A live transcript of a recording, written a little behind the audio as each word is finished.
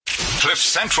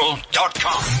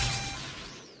CliffCentral.com.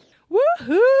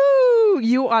 Woohoo!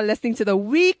 You are listening to the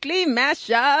weekly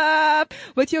mashup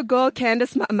with your girl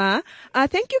Candice Mama.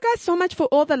 Thank you guys so much for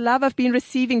all the love I've been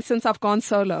receiving since I've gone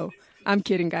solo. I'm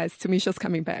kidding, guys. Tamisha's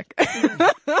coming back.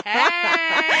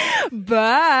 Hey.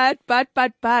 But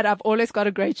I've always got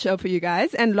a great show for you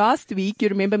guys. And last week, you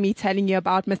remember me telling you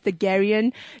about Mr.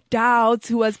 Garion Dowds,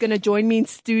 who was going to join me in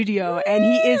studio. And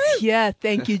he is here.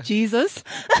 Thank you, Jesus.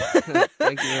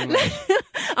 Thank you very much.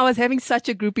 I was having such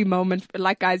a groupie moment.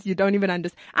 Like, guys, you don't even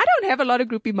understand. I don't have a lot of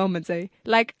groupie moments, eh?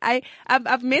 Like,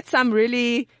 I've met some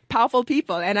really powerful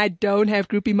people and I don't have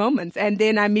groupie moments. And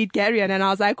then I meet Garion and I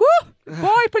was like, whoo,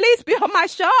 boy, please be on my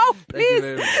show, please.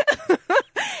 Thank you very much.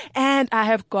 And I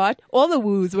have got all the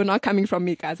woos were not coming from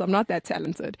me, guys. I'm not that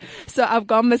talented. So I've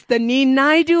got Mr. Nee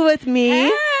Naidu with me. Hey,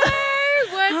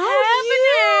 what's How are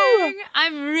happening? you?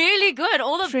 I'm really good.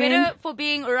 All the Friend. better for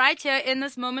being right here in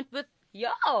this moment with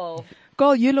yo.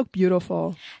 Girl, you look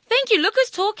beautiful. Thank you. Look who's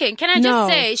talking. Can I No.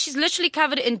 just say, she's literally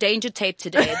covered in danger tape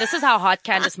today. This is how hot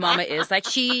Candice Mama is. Like,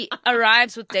 she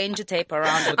arrives with danger tape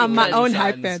around her. I'm my because, own signs.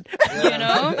 hype man. you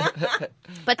know?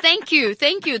 But thank you.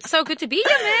 Thank you. It's so good to be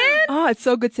here, man. Oh, it's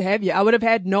so good to have you. I would have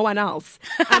had no one else.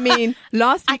 I mean,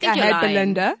 last I week think I you're had lying.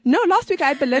 Belinda. No, last week I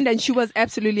had Belinda and she was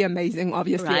absolutely amazing,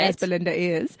 obviously, Right. as Belinda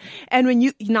is.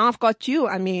 And now I've got you,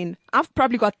 I mean, I've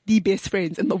probably got the best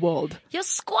friends in the world. Your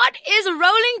squad is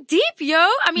rolling deep, yo.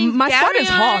 I mean, My squad is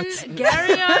hot.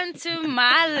 Garion to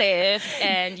my left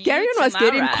and you Garion to was my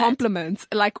getting right. compliments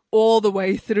like all the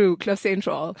way through Cliff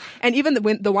Central. And even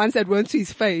the ones that weren't to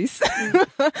his face,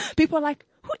 people were like,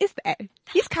 who is that?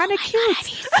 He's kind of cute.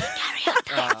 Garion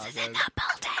building.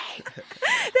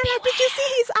 They're like, did you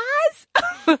see his eyes?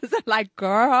 I was like,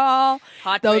 girl,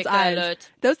 those Heartbreaker eyes. alert.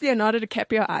 Those Leonardo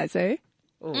DiCaprio eyes, eh?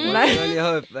 Oh, I can only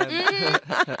hope, man.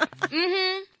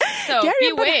 So Gary,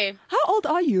 but beware. how old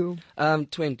are you?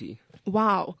 20.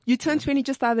 Wow. You turned 20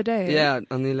 just the other day. Yeah,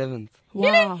 on the 11th.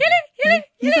 Wow.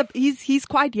 He's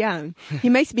quite young. He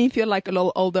makes me feel like a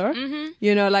little older.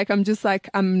 You know, like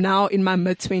I'm now in my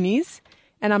mid-20s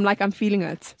and I'm feeling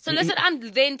it. So listen,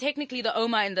 I'm then technically the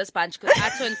Oma in this bunch because I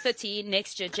turn 30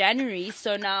 next year, January.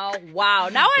 So now, wow.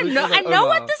 Now I know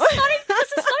what this is starting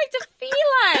to feel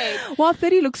like. Well,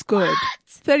 30 looks good.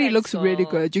 30 Thanks, looks really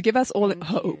girl. good. You give us all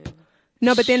hope.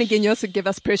 No, but then again, you also give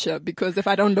us pressure because if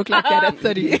I don't look like that at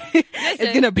 30, it's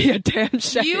going to be a damn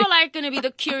shame. You are like going to be the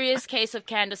curious case of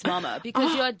Candice Mama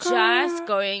because you're just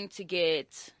going to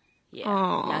get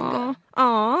younger.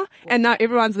 Aww. And now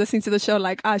everyone's listening to the show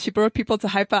like, she brought people to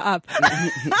hype her up.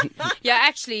 Yeah,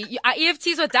 actually, our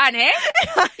EFTs are done, eh?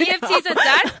 EFTs are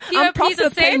done. I'm prompt POPs are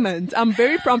with set. payments. I'm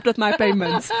very prompt with my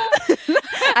payments.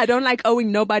 I don't like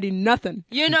owing nobody nothing.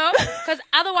 You know, because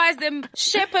otherwise them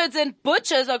shepherds and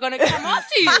butchers are going to come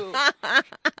after you.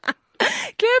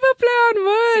 Clever play on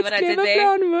words. See what I did Clever play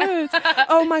there? on words.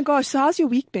 Oh my gosh. So how's your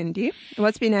week been, Dee?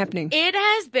 What's been happening? It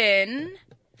has been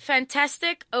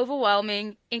fantastic,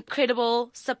 overwhelming,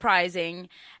 incredible, surprising,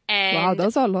 and Wow,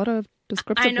 those are a lot of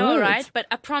descriptive I know, words. right? But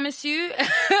I promise you,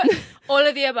 all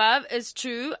of the above is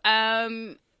true.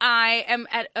 I am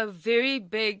at a very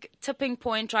big tipping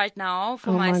point right now for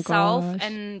Oh my myself gosh.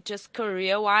 and just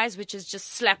career-wise, which has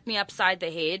just slapped me upside the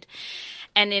head.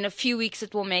 And in a few weeks,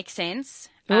 it will make sense.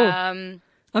 Oh,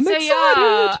 I'm so excited.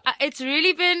 yeah, it's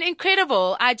really been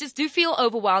incredible. I just do feel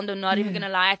overwhelmed. I'm not even going to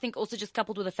lie. I think also just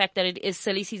coupled with the fact that it is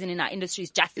silly season in our industry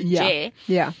is just in J.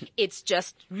 Yeah. It's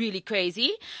just really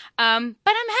crazy. But I'm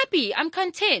happy. I'm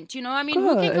content. You know, I mean,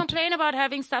 who Good. can complain about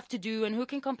having stuff to do and who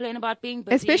can complain about being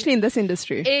busy? Especially in this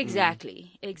industry.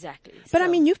 Exactly. But I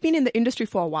mean, you've been in the industry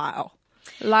for a while.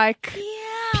 Like,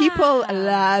 people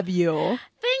love you.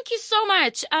 Thank you so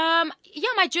much.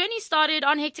 My journey started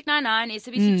on Hectic 99,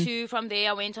 SABC2. From there,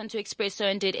 I went on to Expresso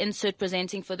and did insert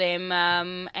presenting for them.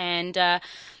 And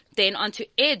then onto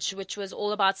Edge, which was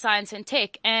all about science and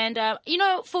tech. And,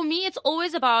 for me, it's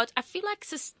always about, I feel like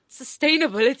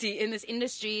sustainability in this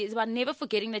industry is about never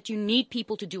forgetting that you need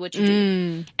people to do what you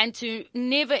do. And to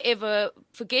never, ever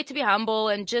forget to be humble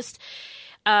and just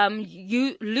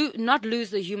not lose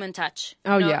the human touch.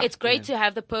 Oh, You know, yeah. It's great to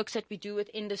have the perks that we do with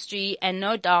industry, and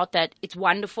no doubt that it's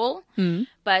wonderful.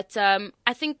 But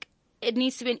I think it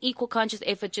needs to be an equal conscious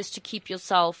effort just to keep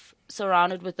yourself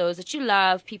surrounded with those that you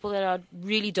love, people that are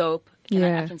really dope.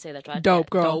 I can say that, right? Dope,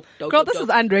 Yeah. girl. Dope, Girl, dope, this dope.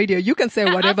 is Unradio. You can say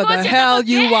whatever Of the course, hell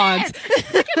you yes.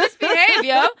 want. Look at misbehave,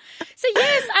 yo. So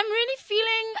yes, I'm really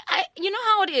feeling, you know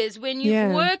how it is when you've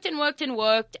Yeah. worked and worked and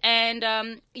worked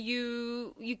and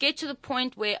you get to the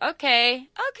point where, okay,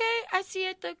 I see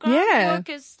it. The groundwork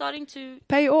is starting to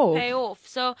Pay off. pay off.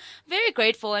 So very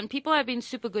grateful, and people have been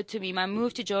super good to me. My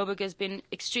move to Joburg has been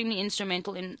extremely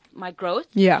instrumental in my growth.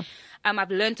 Yeah.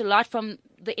 I've learned a lot from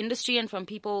the industry and from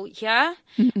people here.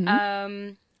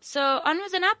 So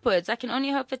onwards and upwards. I can only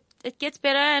hope it gets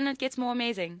better and it gets more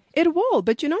amazing. It will,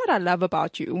 but you know what I love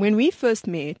about you? When we first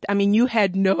met, I mean, you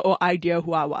had no idea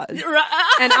who I was.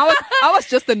 And I was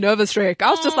just a nervous wreck. I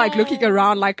was just like looking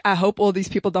around like, I hope all these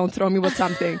people don't throw me with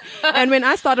something. And when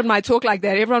I started my talk like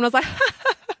that, everyone was like,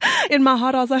 in my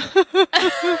heart, I was like,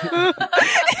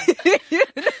 you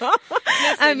know?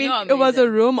 I mean, it was a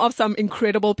room of some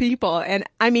incredible people. And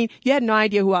I mean, you had no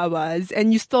idea who I was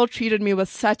and you still treated me with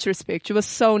such respect. You were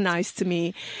so nice to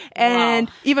me. And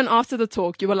even after the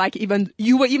talk, you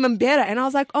were even better. And I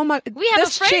was like, oh my, we have a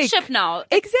this friendship chick. now.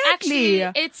 Exactly.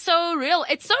 Actually, it's so real.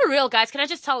 It's so real, guys. Can I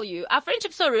just tell you? Our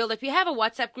friendship's so real that we have a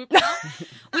WhatsApp group now.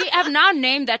 We have now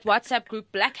named that WhatsApp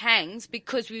group Black Hangs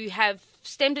because we have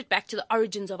stemmed it back to the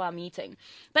origins of our meeting.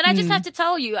 But I just have to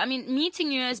tell you, I mean,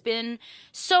 meeting you has been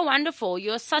so wonderful.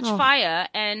 You're such fire.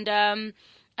 And, I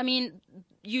mean,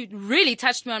 you really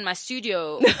touched me on my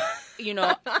studio. You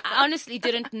know, I honestly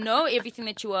didn't know everything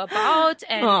that you were about.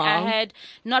 And I had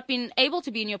not been able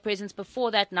to be in your presence before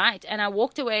that night. And I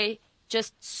walked away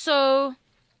just so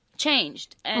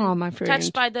changed and my friend.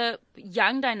 touched by the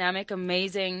young, dynamic,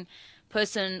 amazing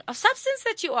person of substance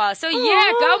that you are. So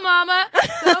yeah, go mama.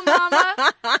 Go mama.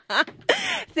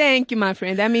 Thank you, my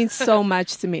friend. That means so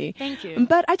much to me. Thank you.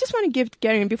 But I just want to give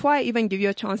Gary, and before I even give you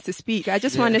a chance to speak, I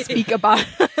just want to speak about,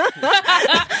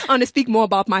 I want to speak more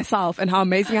about myself and how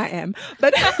amazing I am.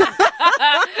 But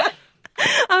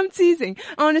I'm teasing.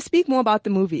 I want to speak more about the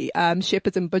movie,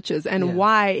 Shepherds and Butchers, and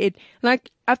why it,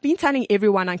 like, I've been telling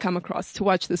everyone I come across to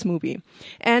watch this movie.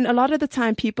 And a lot of the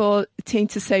time people tend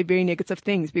to say very negative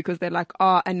things because they're like,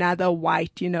 oh, another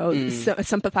white, you know,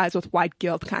 sympathize with white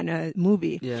guilt kind of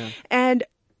movie. Yeah. And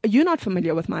you're not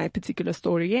familiar with my particular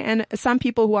story. And some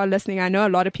people who are listening, I know a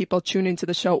lot of people tune into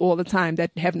the show all the time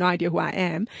that have no idea who I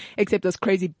am, except this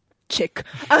crazy chick.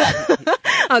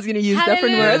 I was going to use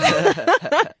different words.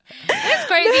 That's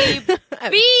crazy.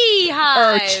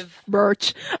 Beehive.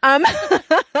 Birch.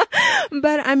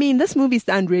 But I mean, this movie's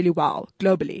done really well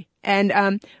globally.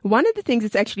 And one of the things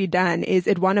it's actually done is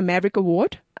it won a Maverick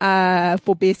Award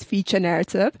for Best Feature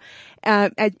Narrative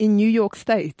in New York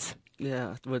State.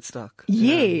 Yeah, Woodstock.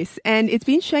 Yes, and it's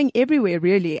been showing everywhere,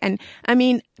 really. And I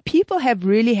mean, people have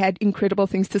really had incredible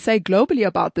things to say globally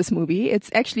about this movie.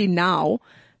 It's actually now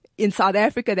in South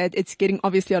Africa that it's getting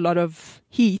obviously a lot of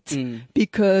heat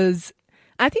because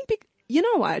I think, you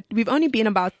know what, we've only been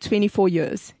about 24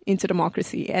 years into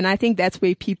democracy. And I think that's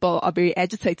where people are very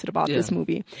agitated about this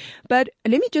movie. But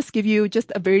let me just give you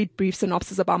just a very brief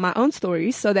synopsis about my own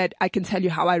story so that I can tell you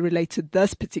how I relate to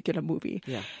this particular movie.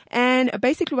 Yeah. And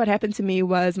basically what happened to me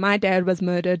was my dad was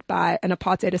murdered by an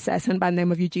apartheid assassin by the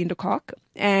name of Eugene de Kock.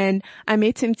 And I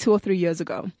met him 2 or 3 years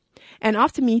ago. And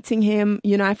after meeting him,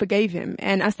 you know, I forgave him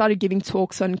and I started giving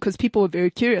talks on, cause people were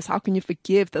very curious. How can you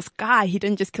forgive this guy? He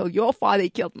didn't just kill your father. He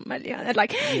killed millions.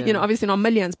 Like, you know, obviously not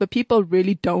millions, but people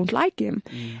really don't like him.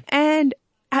 And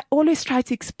I always try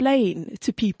to explain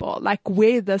to people like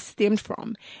where this stemmed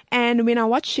from. And when I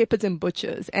watched Shepherds and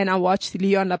Butchers and I watched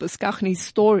Leon Labuskaghni's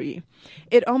story,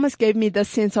 it almost gave me this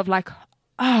sense of like,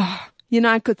 you know,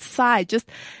 I could sigh just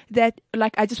that,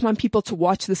 like, I just want people to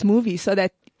watch this movie so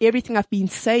that everything I've been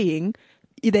saying,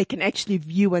 they can actually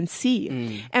view and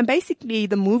see. And basically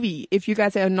the movie, if you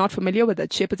guys are not familiar with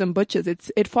it, Shepherds and Butchers,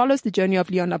 it follows the journey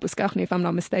of Leon Labuskaghni, if I'm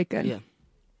not mistaken. Yeah.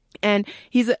 And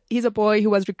he's a boy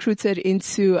who was recruited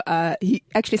into, he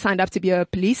actually signed up to be a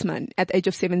policeman at the age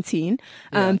of 17,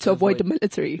 to avoid the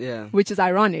military, which is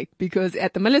ironic because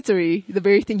at the military, the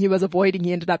very thing he was avoiding,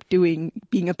 he ended up doing,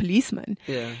 being a policeman.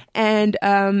 Yeah.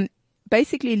 And,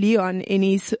 basically Leon, in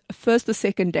his first or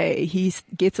second day, he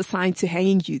gets assigned to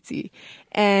hanging duty,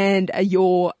 and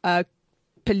your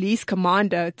police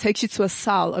commander takes you to a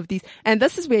cell of these, and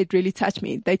this is where it really touched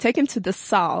me. They take him to the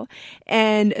cell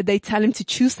and they tell him to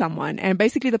choose someone, and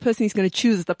basically the person he's going to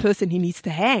choose is the person he needs to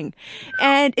hang,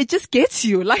 and it just gets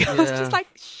you. Like, I was just like,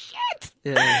 shit.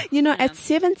 Yeah. You know, at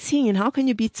 17, how can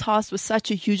you be tasked with such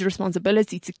a huge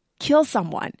responsibility to kill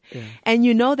someone? And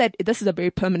you know that this is a very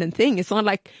permanent thing. It's not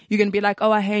like you're going to be like,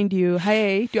 oh, I hanged you.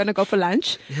 Hey, do you want to go for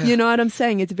lunch? You know what I'm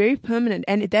saying? It's very permanent,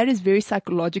 and that is very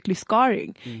psychologically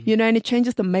scarring, you know, and it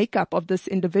changes the makeup of this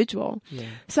individual.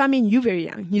 So, I mean, you're very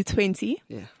young. You're 20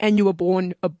 and you were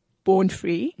born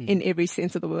free in every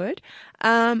sense of the word.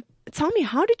 Tell me,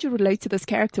 how did you relate to this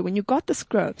character when you got the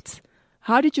script?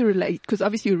 How did you relate? Because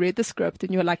obviously you read the script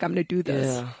and you're like, I'm going to do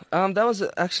this. Yeah. That was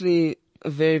actually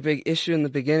a very big issue in the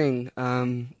beginning,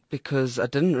 because I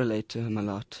didn't relate to him a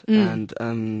lot.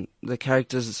 And the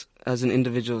characters as an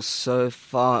individual so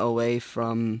far away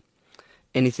from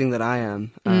anything that I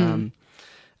am.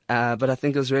 But I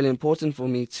think it was really important for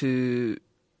me to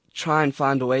try and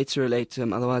find a way to relate to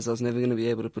him. Otherwise, I was never going to be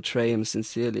able to portray him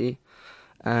sincerely.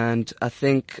 And I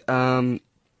think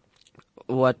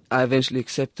what I eventually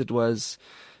accepted was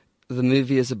the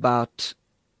movie is about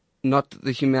not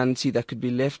the humanity that could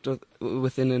be left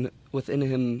within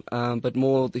him, but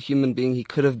more the human being he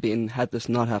could have been had this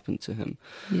not happened to him.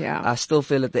 Yeah. I still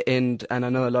feel at the end, and I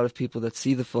know a lot of people that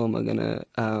see the film are going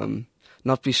to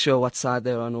not be sure what side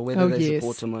they're on or whether they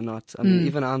support him or not. I mean,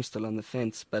 even I'm still on the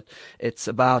fence, but it's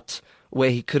about where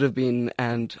he could have been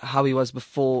and how he was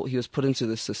before he was put into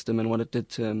the system and what it did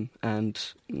to him, and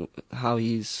how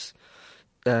he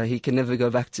can never go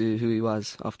back to who he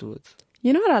was afterwards.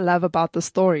 You know what I love about the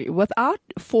story? Without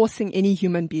forcing any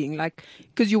human being, like,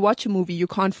 because you watch a movie, you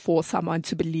can't force someone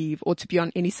to believe or to be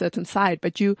on any certain side.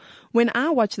 But when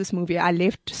I watched this movie, I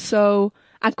left so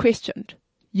I questioned.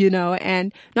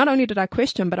 And not only did I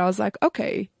question, but I was like,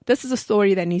 okay, this is a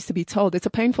story that needs to be told. It's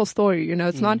a painful story.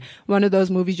 It's not one of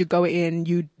those movies you go in,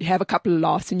 you have a couple of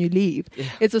laughs and you leave. Yeah.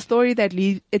 It's a story that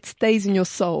it stays in your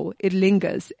soul. It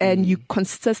lingers and you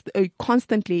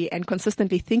constantly and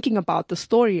consistently thinking about the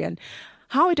story and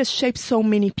how it has shaped so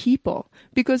many people.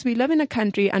 Because we live in a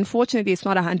country, unfortunately, it's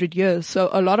not 100 years. So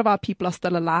a lot of our people are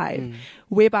still alive,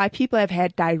 whereby people have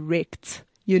had direct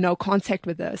contact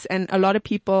with us. And a lot of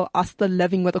people are still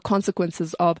living with the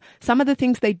consequences of some of the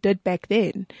things they did back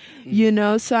then,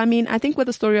 So, I mean, I think with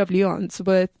the story of Leon's,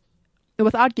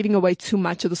 without giving away too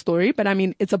much of the story, but I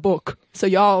mean, it's a book, so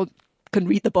y'all can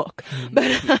read the book.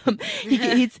 But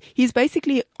he's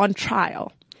basically on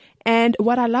trial. And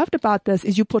what I loved about this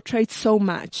is you portrayed so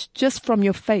much just from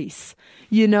your face.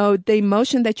 The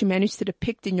emotion that you managed to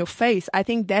depict in your face. I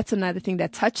think that's another thing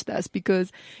that touched us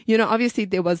because, obviously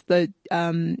there was the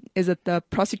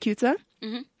prosecutor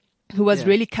who was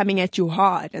really coming at you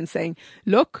hard and saying,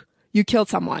 look, you killed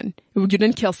someone. You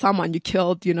didn't kill someone. You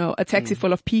killed, a taxi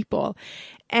full of people.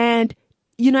 And,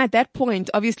 at that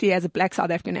point, obviously as a black South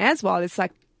African as well, it's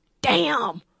like,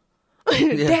 damn.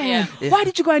 Damn, why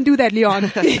did you go and do that,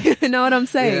 Leon? You know what I'm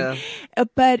saying? Yeah.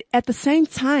 But at the same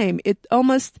time, it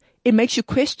makes you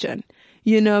question,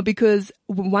 because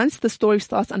once the story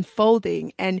starts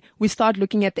unfolding and we start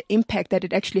looking at the impact that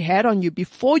it actually had on you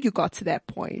before you got to that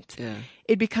point,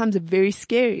 it becomes very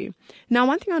scary. Now,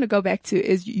 one thing I want to go back to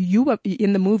is you were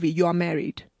in the movie, you are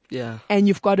married. Yeah. And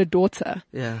you've got a daughter.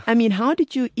 Yeah. I mean, how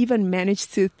did you even manage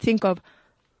to think of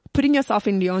putting yourself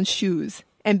in Leon's shoes?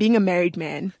 And being a married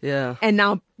man. Yeah. And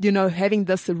now, having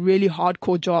this really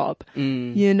hardcore job.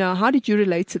 How did you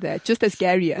relate to that? Just as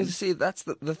Gary. Well, see, that's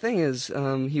the thing is,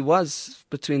 he was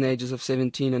between the ages of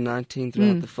 17 and 19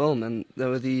 throughout the film. And there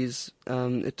were these,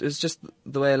 it was just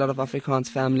the way a lot of Afrikaans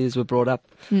families were brought up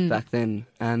back then.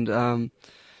 And,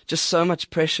 just so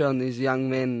much pressure on these young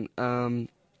men,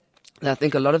 I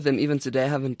think a lot of them even today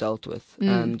haven't dealt with.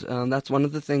 And that's one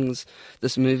of the things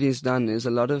this movie's done is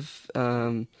a lot of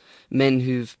men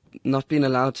who've not been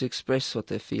allowed to express what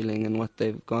they're feeling and what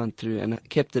they've gone through and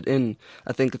kept it in.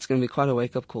 I think it's going to be quite a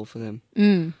wake-up call for them.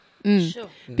 Sure.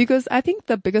 Yeah. Because I think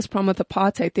the biggest problem with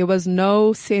apartheid, there was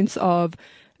no sense of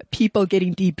people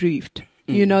getting debriefed.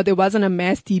 There wasn't a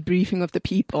mass debriefing of the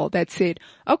people that said,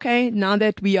 okay, now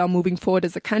that we are moving forward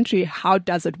as a country, how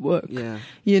does it work? Yeah.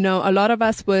 A lot of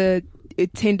us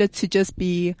it tended to just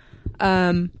be,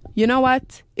 you know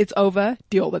what? It's over.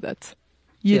 Deal with it.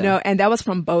 And that was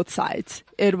from both sides.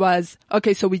 It was,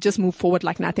 okay, so we just move forward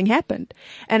like nothing happened.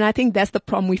 And I think that's the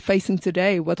problem we're facing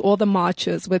today with all the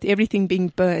marches, with everything being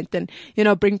burnt and,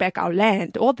 bring back our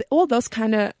land. All those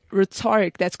kind of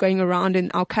rhetoric that's going around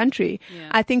in our country,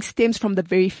 I think stems from the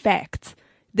very fact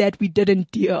that we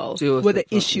didn't deal with the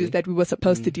issues that we were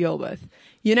supposed to deal with,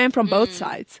 and from both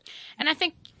sides. And I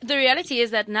think the reality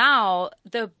is that now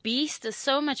the beast is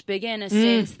so much bigger in a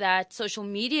sense that social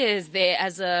media is there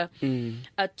as a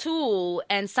tool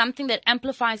and something that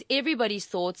amplifies everybody's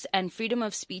thoughts and freedom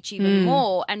of speech even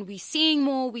more. And we're seeing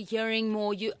more, we're hearing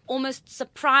more. You're almost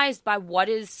surprised by what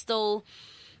is still,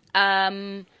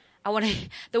 the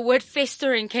word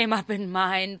festering came up in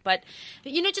mind, but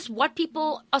just what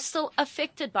people are still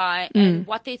affected by and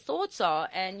what their thoughts are.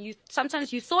 And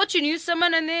sometimes you thought you knew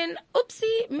someone and then,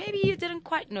 oopsie, maybe you didn't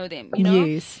quite know them,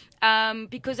 Yes.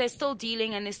 Because they're still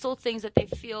dealing and there's still things that they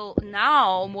feel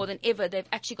now more than ever. They've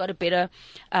actually got a better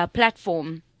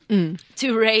platform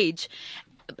to rage.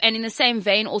 And in the same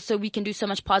vein, also, we can do so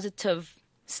much positive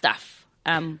stuff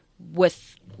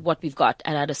with what we've got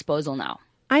at our disposal now.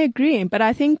 I agree, but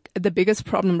I think the biggest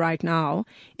problem right now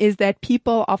is that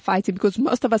people are fighting because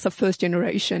most of us are first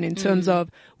generation in terms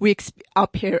of our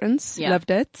parents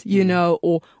lived it,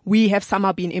 or we have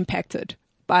somehow been impacted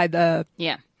by the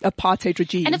apartheid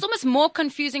regime. And it's almost more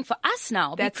confusing for us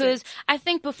now That's because I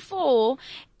think before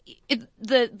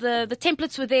the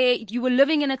templates were there. You were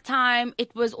living in a time.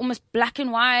 It was almost black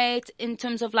and white in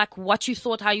terms of like what you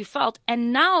thought, how you felt.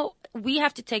 And now we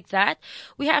have to take that.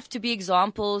 We have to be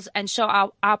examples and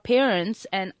show our parents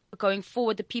and going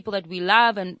forward, the people that we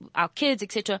love and our kids,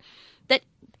 etc., that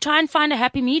try and find a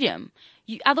happy medium.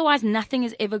 Otherwise, nothing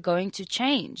is ever going to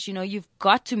change. You know, you've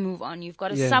got to move on. You've got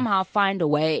to somehow find a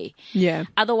way. Yeah.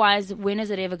 Otherwise, when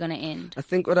is it ever going to end? I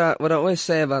think what I always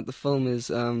say about the film is,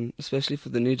 especially for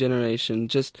the new generation,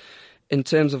 just in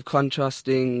terms of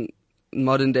contrasting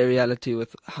modern day reality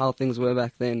with how things were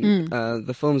back then,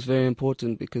 the film's very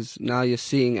important because now you're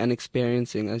seeing and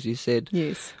experiencing, as you said,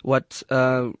 what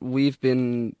we've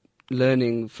been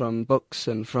learning from books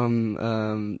and from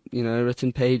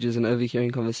written pages and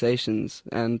overhearing conversations,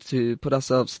 and to put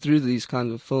ourselves through these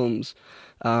kinds of films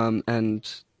and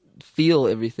feel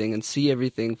everything and see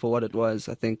everything for what it was.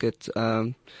 I think it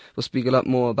will speak a lot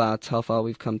more about how far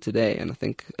we've come today, and I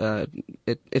think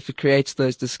if it creates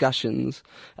those discussions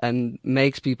and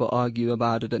makes people argue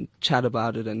about it and chat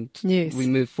about it and we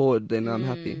move forward, then I'm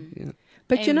happy. Yeah.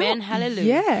 But Amen,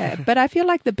 hallelujah. Yeah, but I feel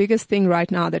like the biggest thing right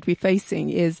now that we're facing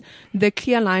is the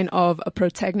clear line of a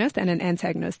protagonist and an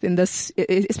antagonist in this,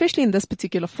 especially in this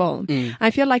particular film.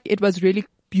 I feel like it was really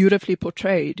beautifully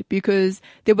portrayed because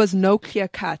there was no clear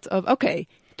cut of, okay,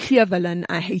 clear villain,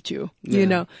 I hate you, you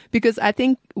know, because I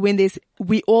think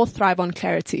we all thrive on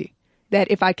clarity. That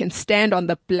if I can stand on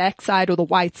the black side or the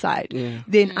white side,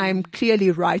 then I'm clearly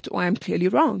right or I'm clearly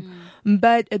wrong.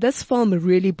 But this film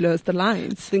really blurs the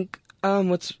lines. I think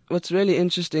what's really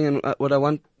interesting and what I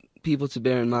want people to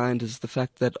bear in mind is the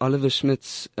fact that Oliver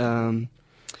Schmitz,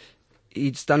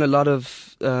 he's done a lot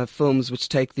of films which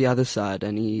take the other side,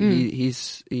 and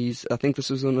he's I think this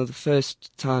was one of the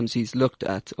first times he's looked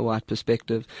at a white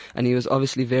perspective, and he was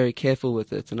obviously very careful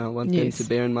with it. And I want them to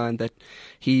bear in mind that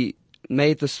he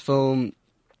made this film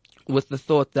with the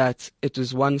thought that it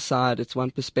is one side, it's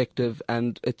one perspective,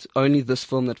 and it's only this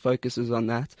film that focuses on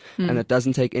that, and it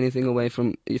doesn't take anything away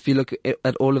from, if you look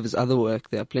at all of his other work,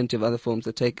 there are plenty of other films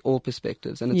that take all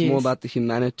perspectives, and it's more about the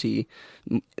humanity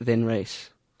than race.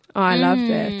 Oh, I love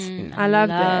that. I love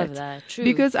that. True.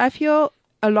 Because I feel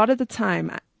a lot of the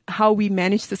time how we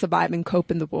manage to survive and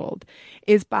cope in the world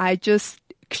is by just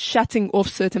shutting off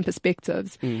certain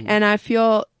perspectives. And I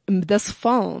feel this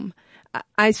film,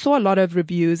 I saw a lot of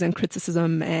reviews and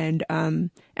criticism, and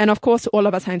of course all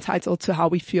of us are entitled to how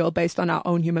we feel based on our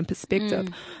own human perspective.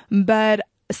 But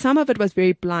some of it was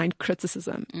very blind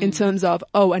criticism in terms of,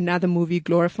 another movie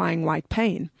glorifying white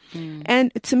pain.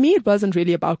 And to me, it wasn't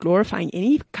really about glorifying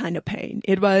any kind of pain.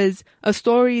 It was a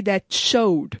story that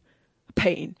showed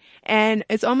pain. And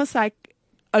it's almost like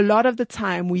a lot of the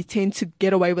time we tend to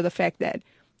get away with the fact that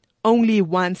only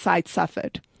one side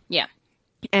suffered. Yeah.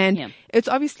 And it's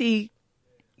obviously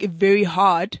very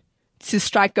hard to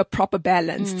strike a proper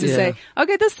balance to say,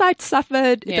 okay, this side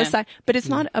suffered, this side, but it's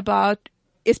not about,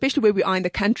 especially where we are in the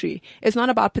country, it's not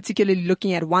about particularly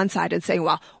looking at one side and saying,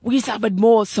 well, we suffered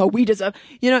more, so we deserve,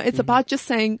 it's about just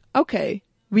saying, okay,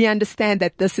 we understand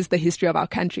that this is the history of our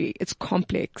country. It's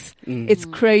complex. It's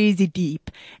crazy deep.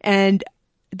 And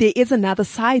there is another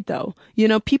side though.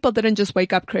 People didn't just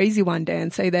wake up crazy one day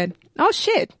and say that, oh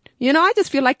shit, I just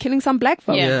feel like killing some black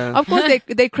folks. Yeah. Of course,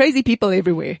 they're crazy people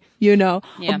everywhere,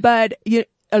 but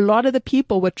a lot of the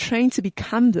people were trained to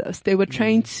become this. They were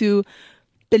trained to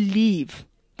believe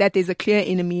that there's a clear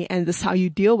enemy and this is how you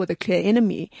deal with a clear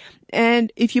enemy.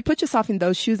 And if you put yourself in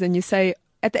those shoes and you say,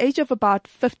 at the age of about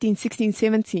 15, 16,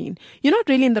 17, you're not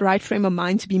really in the right frame of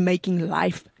mind to be making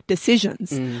life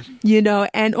decisions,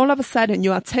 and all of a sudden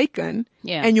you are taken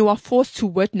and you are forced to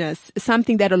witness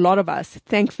something that a lot of us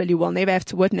thankfully will never have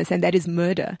to witness, and that is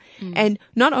murder. And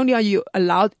not only are you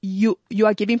allowed, you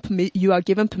are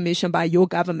given permission by your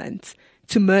government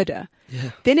to murder.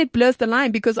 Then it blurs the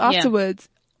line, because afterwards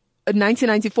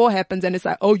 1994 happens and it's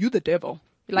like, oh, you the devil.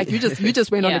 Like you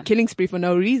just went on a killing spree for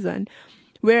no reason.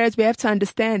 Whereas we have to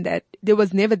understand that there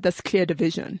was never this clear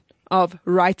division of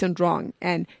right and wrong,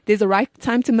 and there's a right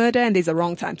time to murder and there's a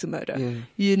wrong time to murder,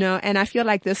 and I feel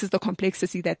like this is the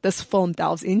complexity that this film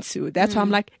delves into. That's why I'm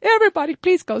like, everybody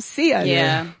please go see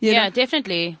it.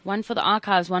 Definitely one for the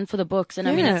archives, one for the books. And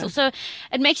I mean, it's also,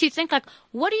 it makes you think like,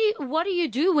 what do you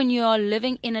do when you are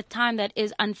living in a time that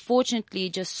is unfortunately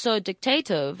just so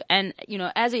dictative, and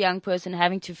as a young person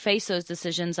having to face those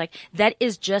decisions, like that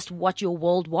is just what your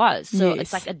world was. So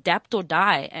it's like adapt or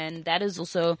die. And that is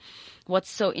also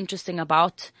what's so interesting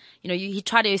about, you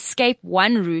try to escape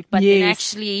one route, but then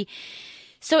actually,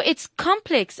 so it's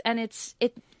complex, and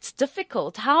it's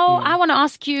difficult. I want to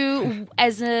ask you,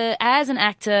 as an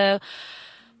actor,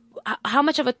 how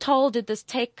much of a toll did this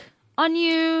take on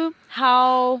you?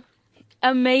 How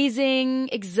amazing,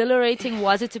 exhilarating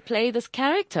was it to play this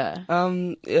character?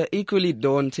 Equally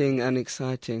daunting and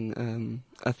exciting.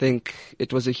 I think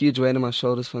it was a huge weight on my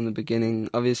shoulders from the beginning.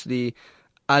 Obviously,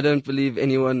 I don't believe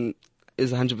anyone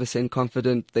is 100%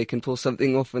 confident they can pull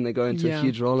something off when they go into a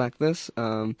huge role like this.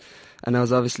 And I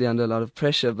was obviously under a lot of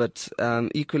pressure, but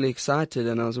equally excited.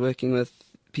 And I was working with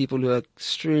people who are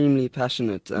extremely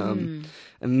passionate,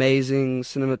 amazing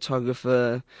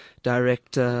cinematographer,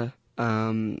 director.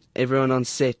 Everyone on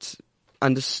set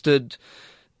understood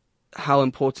how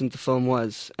important the film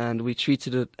was, and we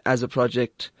treated it as a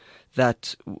project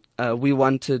that we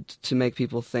wanted to make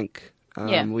people think.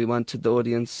 We wanted the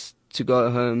audience to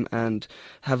go home and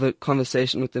have a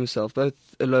conversation with themselves, both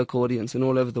a local audience and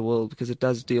all over the world, because it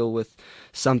does deal with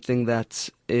something that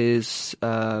is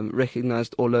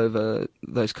recognized all over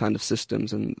those kind of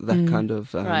systems and that kind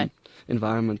of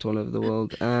environment all over the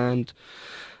world. And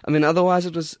I mean, otherwise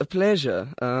it was a pleasure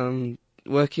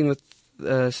working with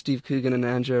Steve Coogan and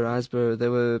Andrea Riseborough. They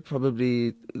were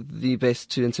probably the best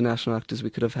two international actors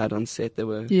we could have had on set. They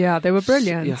were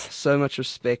brilliant. So much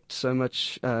respect, so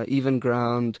much even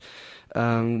ground,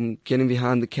 getting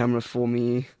behind the camera for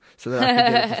me so that I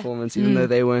could get a performance, even though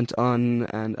they weren't on.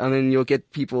 And I mean, you'll get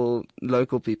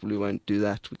local people who won't do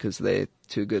that because they're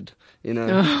too good, in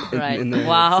their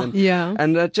heads.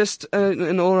 And just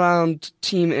an all-round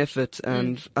team effort,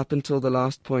 and up until the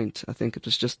last point, I think it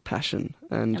was just passion,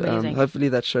 and hopefully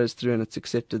that shows through and it's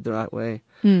accepted the right way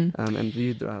and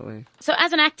viewed the right way. So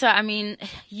as an actor, I mean,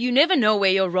 you never know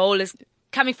where your role is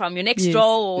coming from, your next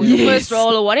role or your first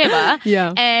role or whatever.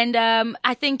 And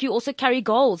I think you also carry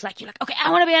goals. Like, you're like, okay,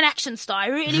 I want to be an action star. I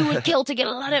really would kill to get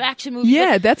a lot of action movies.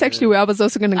 Yeah, that's actually where I was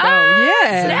also going to go.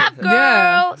 Snap,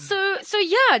 girl. So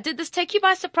did this take you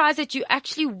by surprise that you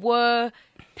actually were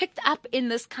picked up in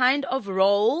this kind of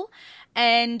role?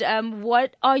 And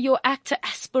what are your actor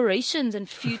aspirations and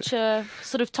future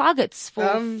sort of targets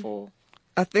for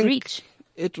I think Reach?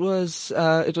 It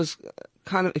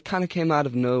kind of came out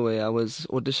of nowhere. I was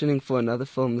auditioning for another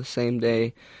film the same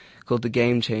day called The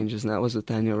Game Changers, and that was with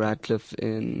Daniel Radcliffe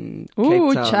in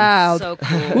Cape Town. Child. So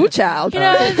cool. Ooh, child.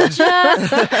 Just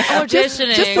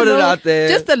auditioning. Just put it out there.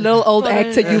 Just a little old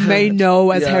actor you may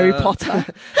know as Harry Potter.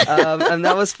 And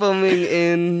that was filming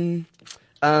in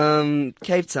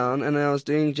Cape Town, and I was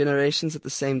doing Generations at the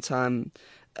same time,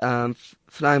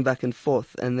 flying back and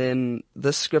forth. And then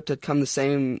this script had come the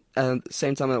same time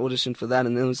I auditioned for that,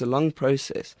 and there was a long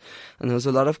process, and there was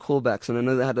a lot of callbacks, and I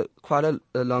know they had quite a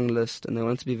long list, and they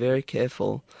wanted to be very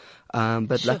careful.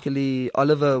 But luckily,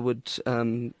 Oliver we'd be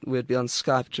on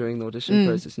Skype during the audition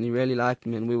process, and he really liked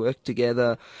me, and we worked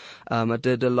together. I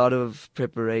did a lot of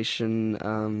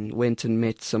preparation, went and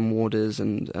met some warders,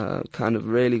 and kind of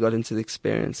really got into the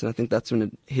experience. And I think that's when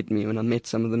it hit me, when I met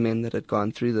some of the men that had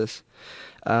gone through this.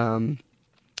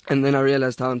 And then I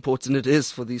realized how important it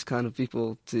is for these kind of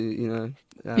people to,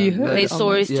 be heard. Their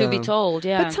stories to be told,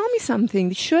 But tell me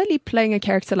something. Surely playing a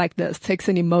character like this takes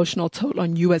an emotional toll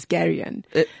on you as Garion.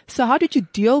 So how did you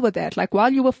deal with that? Like,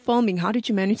 while you were filming, how did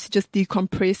you manage to just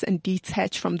decompress and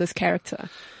detach from this character?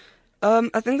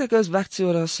 I think that goes back to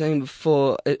what I was saying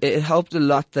before. It helped a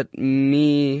lot that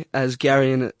me as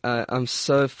Garion, I'm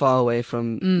so far away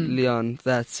from Leon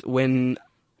that when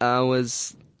I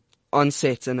was on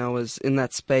set and I was in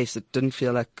that space, it didn't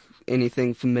feel like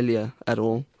anything familiar at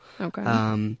all. Okay.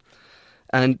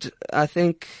 And I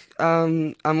think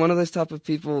I'm one of those type of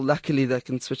people, luckily, that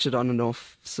can switch it on and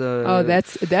off. So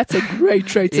that's a great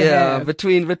trait to have.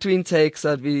 Between takes,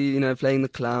 I'd be playing the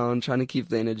clown, trying to keep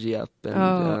the energy up,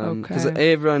 and because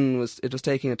it was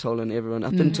taking a toll on everyone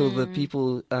up until the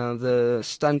people, the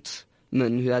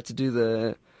stuntmen who had to do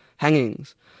the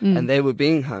hangings. And they were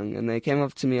being hung, and they came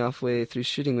up to me halfway through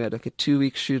shooting. We had like a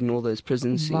 2-week shoot in all those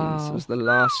prison scenes. Wow. It was the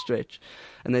last stretch.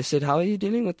 And they said, how are you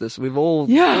dealing with this? We've all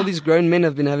these grown men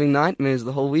have been having nightmares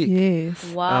the whole week. Yes.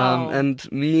 Wow.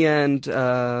 And me and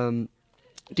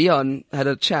Dion had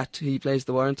a chat. He plays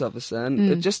the warrant officer, and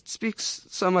it just speaks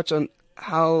so much on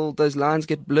how those lines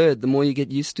get blurred the more you get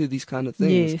used to these kind of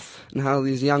things. Yes. And how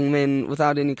these young men,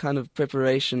 without any kind of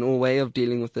preparation or way of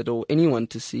dealing with it, or anyone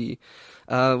to see,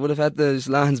 would have had those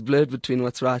lines blurred between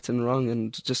what's right and wrong,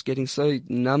 and just getting so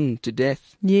numb to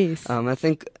death. Yes. I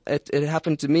think it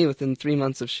happened to me within 3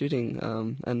 months of shooting.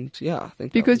 I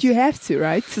think because you have to,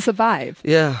 right, to survive.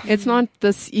 Yeah. It's not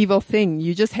this evil thing.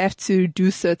 You just have to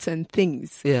do certain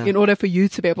things in order for you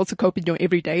to be able to cope in your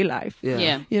everyday life.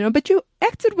 Yeah. Yeah. But you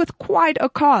acted with quite a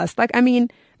cast. Like, I mean,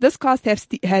 this cast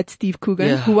had Steve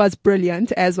Coogan, who was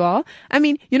brilliant as well. I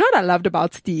mean, you know what I loved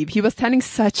about Steve? He was telling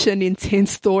such an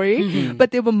intense story,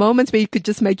 but there were moments where he could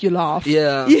just make you laugh.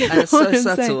 Yeah, You and it's know so what I'm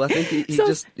subtle. saying? I think he So-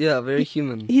 just, very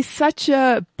human. He's such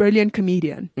a brilliant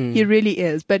comedian. He really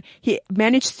is. But he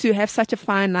managed to have such a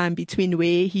fine line between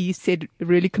where he said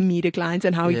really comedic lines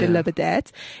and how he Yeah. delivered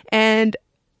that. And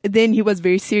then he was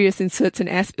very serious in certain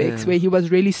aspects Yeah. where he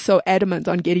was really so adamant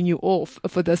on getting you off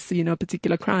for this,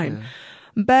 particular crime.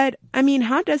 But I mean,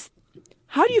 how do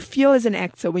you feel as an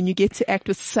actor when you get to act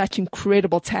with such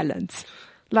incredible talent?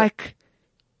 Like,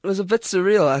 It was a bit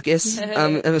surreal, I guess.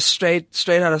 It was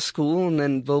straight out of school, and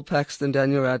then Bill Paxton,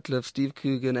 Daniel Radcliffe, Steve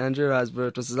Coogan, Andrew Riseborough.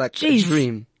 It was like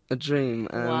Jeez. a dream.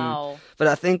 Wow. But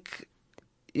I think,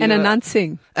 and Anand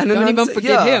Singh. and Don't even Anand-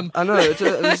 forget yeah, him. I know. It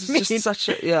was I mean- just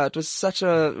it was such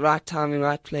a right timing,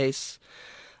 right place.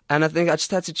 And I think I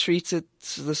just had to treat it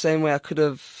the same way I could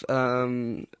have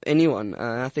anyone.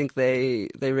 I think they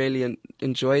really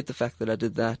enjoyed the fact that I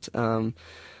did that.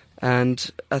 And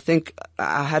I think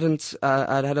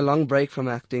I'd had a long break from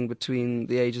acting between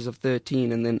the ages of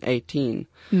 13 and then 18.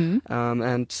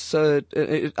 And so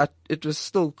it was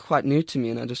still quite new to me,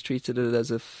 and I just treated it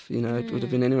as if, it would have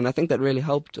been anyone. I think that really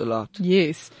helped a lot.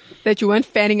 Yes. That you weren't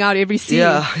fanning out every scene.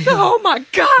 Yeah. Oh my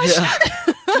gosh.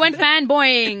 You went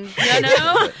fanboying,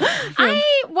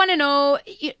 I want to know,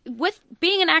 with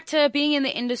being an actor, being in the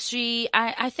industry,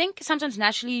 I think sometimes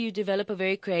naturally you develop a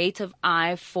very creative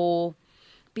eye for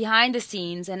behind the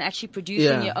scenes and actually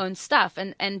producing your own stuff.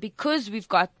 And because we've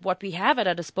got what we have at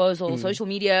our disposal, social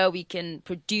media, we can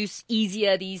produce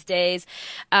easier these days.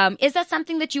 Is that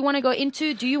something that you want to go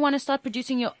into? Do you want to start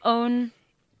producing your own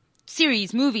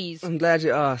series, movies? I'm glad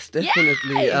you asked.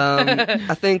 Definitely. Yay!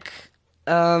 I think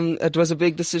it was a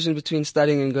big decision between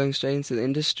studying and going straight into the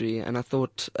industry, and I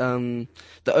thought the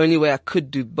only way I could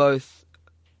do both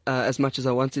as much as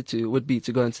I wanted to would be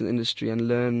to go into the industry and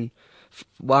learn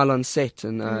while on set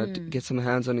and get some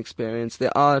hands-on experience.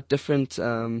 There are different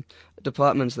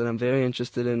departments that I'm very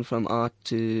interested in, from art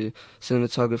to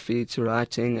cinematography to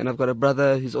writing. And I've got a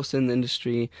brother who's also in the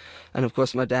industry, and of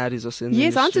course my dad is also in the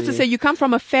Yes, industry. I wanted to say you come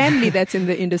from a family that's in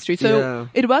the industry, so Yeah.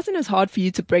 it wasn't as hard for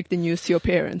you to break the news to your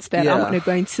parents that I Yeah. want to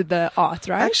go into the art,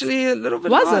 right? Actually, a little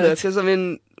bit Was harder, it? because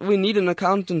we need an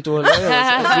accountant or a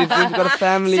lawyer. we've got a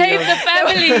family Save of the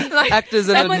family. actors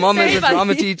and a Someone mom is a save us.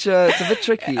 drama teacher. It's a bit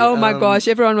tricky. Oh my gosh,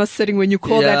 everyone was sitting when you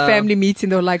called that yeah. family meeting,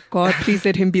 they were like, God, please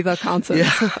let him be the accountant.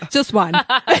 Just one.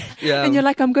 Yeah. And you're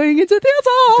like, I'm going into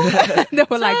theater. They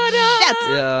were like, shit.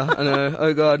 Yeah, I know.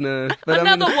 Oh God, no. But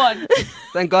Another one.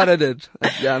 thank God I did.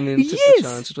 Yeah, I mean, took Yes. the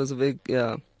chance. It was a big,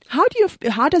 yeah. How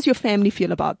does your family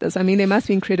feel about this? I mean, they must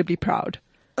be incredibly proud.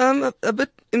 A bit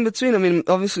in between. I mean,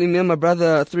 obviously, me and my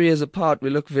brother are 3 years apart. We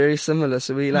look very similar,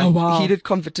 so we like Oh, wow. heated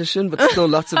competition, but still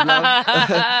lots of love.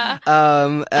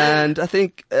 And I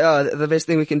think the best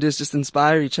thing we can do is just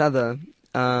inspire each other.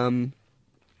 And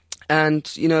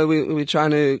we're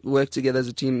trying to work together as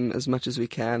a team as much as we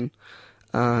can.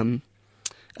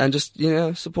 And just,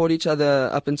 support each other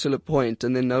up until a point,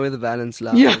 and then know where the balance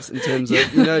lies Yeah. in terms of,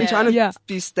 trying to Yeah.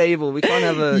 be stable. We can't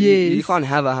have Yes. you can't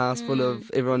have a house full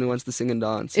of everyone who wants to sing and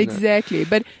dance. you know. Exactly.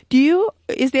 But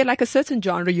is there like a certain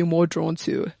genre you're more drawn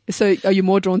to? So are you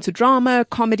more drawn to drama,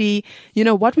 comedy?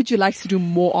 What would you like to do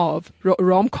more of?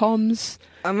 Rom-coms?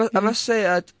 I must say,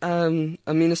 I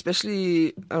mean,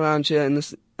 especially around here in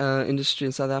this industry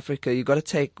in South Africa, you got to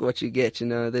take what you get.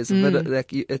 There's a bit of,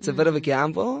 it's a bit of a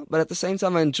gamble, but at the same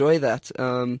time, I enjoy that.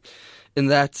 In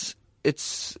that,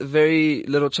 it's very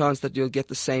little chance that you'll get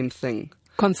the same thing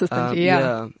Consistently,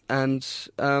 yeah. And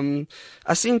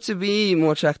I seem to be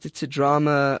more attracted to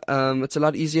drama. It's a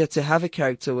lot easier to have a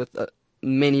character with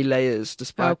many layers,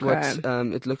 despite what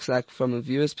it looks like from a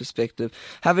viewer's perspective.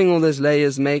 Having all those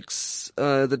layers makes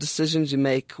the decisions you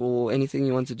make or anything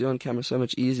you want to do on camera so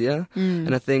much easier.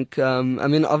 And I think,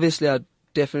 obviously I'd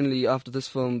definitely, after this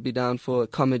film, be down for a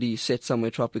comedy set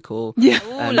somewhere tropical. Yeah.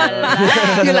 And,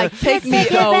 You're like, take me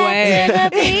away.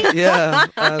 yeah.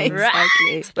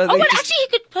 Exactly. But I Oh, think well, just- actually,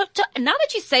 you could. Now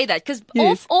that you say that, because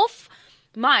Yes. off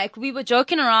Mike, we were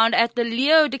joking around at the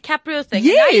Leo DiCaprio thing.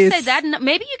 And now you Yes. say that,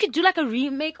 maybe you could do like a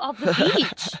remake of The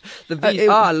Beach. the beat.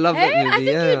 I love that Hey, movie. I think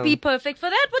yeah. you'd be perfect for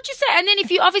that. What you say? And then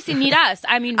if you obviously need us,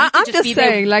 I mean, we I'm could just be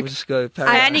saying, there like, We'll just go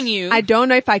paradise. fanning you. I don't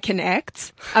know if I can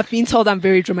act. I've been told I'm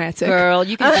very dramatic. Girl,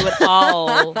 you can do it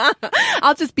all.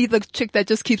 I'll just be the chick that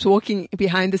just keeps walking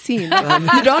behind the scene.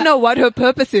 You don't know what her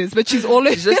purpose is, but she's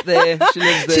always She's just there. She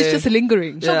lives there. she's just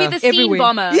lingering. She'll be Yeah. the scene Everywhere.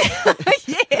 bomber.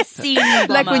 Yes. Scene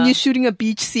bomber. Like when you're shooting a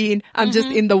beach scene, I'm just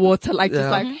in the water, like just Yeah.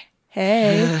 like,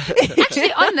 hey.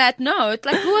 Actually, on that note,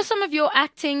 like, who are some of your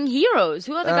acting heroes?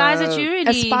 Who are the guys that you really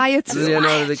Aspire to.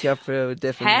 Leonardo DiCaprio would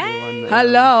definitely be one.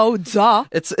 Hello, duh.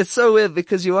 It's so weird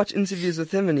because you watch interviews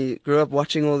with him and he grew up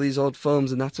watching all these old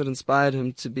films and that's what inspired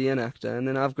him to be an actor. And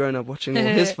then I've grown up watching all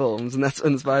his films and that's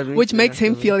what inspired me. Which to makes be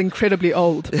an him actor. feel incredibly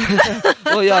old.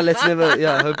 Oh yeah,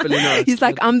 hopefully not. He's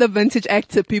like, I'm the vintage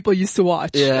actor people used to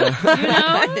watch. Yeah. you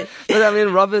know? But I mean,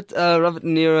 Robert De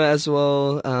Niro as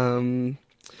well,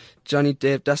 Johnny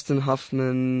Depp, Dustin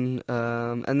Hoffman,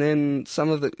 and then some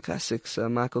of the classics,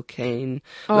 Michael Caine.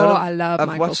 I love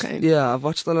Michael watched, Caine. Yeah, I've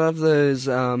watched a lot of those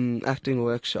acting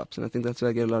workshops, and I think that's where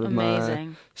I get a lot of my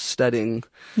Amazing. studying.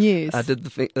 Yes. I did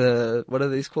the what are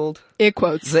these called? Air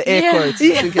quotes. The air Yeah. quotes,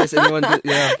 just in case anyone did,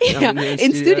 Yeah, I'm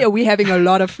in studio we're having a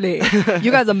lot of flair.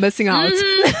 You guys are missing out.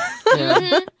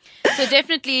 Yeah. So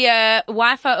definitely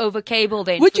Wi-Fi over cable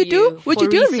then. Would for you do? Would for you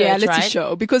do a research, reality right?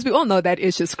 show? Because we all know that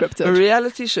is just scripted. A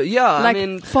reality show, yeah. Like, I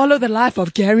mean, follow the life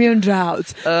of Gary and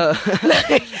Drought.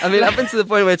 I mean, up until the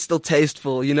point where it's still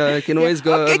tasteful, you know, it can always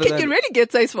go Okay, over can that. you really get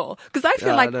tasteful? Because I feel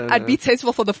Yeah, I like don't I'd know. be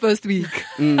tasteful for the first week,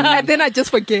 and then I just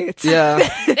forget. Yeah.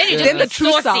 Then you just Then go the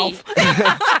true saucy. self.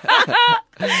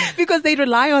 Because they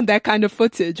rely on that kind of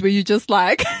footage where you just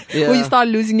like, where you Yeah. start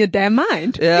losing your damn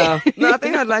mind. Yeah. No, I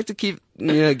think I'd like to keep,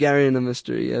 Gary in the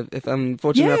mystery. If I'm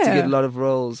fortunate enough to Yeah. get a lot of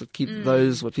roles, keep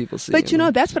those what people see. But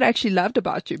that's what I actually loved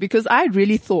about you, because I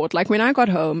really thought, like, when I got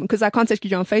home, because I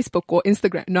contacted you on Facebook or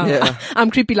Instagram. No, Yeah.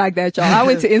 I'm creepy like that, y'all. I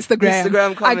went to Instagram.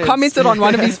 Instagram I comments. commented on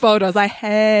one of his photos. Like,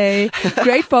 hey,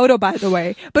 great photo, by the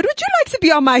way. But would you like to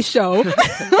be on my show?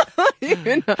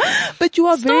 But you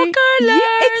are very... Stalker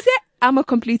alert. I'm a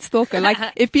complete stalker. Like,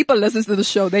 if people listen to the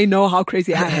show, they know how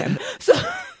crazy I am. So...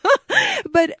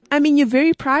 But I mean, you're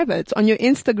very private on your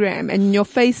Instagram and your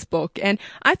Facebook. And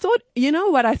I thought, you know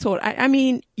what I thought? I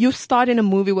mean, you starred in a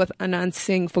movie with Anand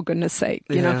Singh, for goodness sake,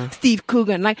 you know, Yeah. Steve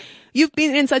Coogan. Like, you've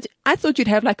been in I thought you'd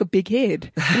have like a big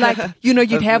head. Like,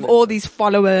 you'd have all these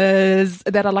followers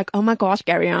that are like, oh my gosh,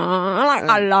 Gary, like,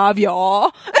 I love you.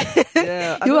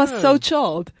 Yeah, I You don't are know. so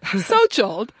chilled. So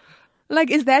chilled. Like,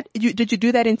 did you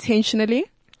do that intentionally?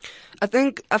 I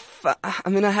think I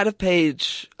had a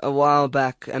page a while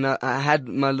back, and I had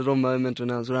my little moment when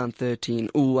I was around 13.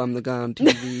 Ooh, I'm the guy on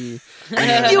TV.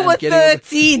 You were getting all the-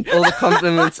 13. all the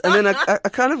compliments, and then I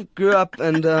kind of grew up,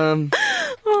 and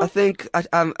I think I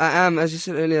am, as you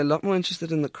said earlier, a lot more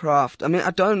interested in the craft. I mean, I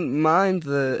don't mind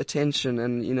the attention,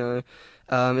 and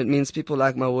it means people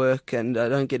like my work, and I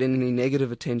don't get any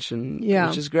negative attention, Yeah.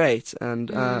 which is great, and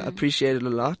appreciate it a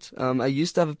lot. I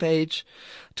used to have a page,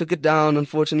 took it down,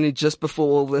 unfortunately, just before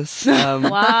all this.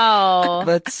 Wow.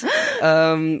 But,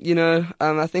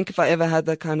 I think if I ever had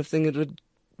that kind of thing, it would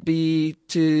be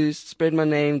to spread my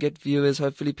name, get viewers,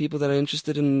 hopefully people that are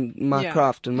interested in my Yeah.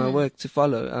 craft and my work to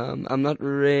follow. I'm not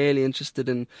really interested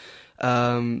in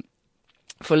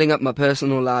filling up my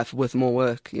personal life with more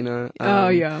work, Oh,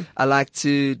 yeah. I like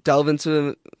to delve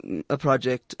into a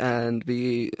project and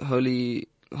be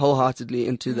wholeheartedly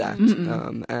into that.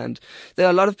 And there are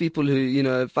a lot of people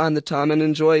who, find the time and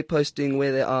enjoy posting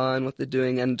where they are and what they're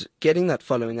doing and getting that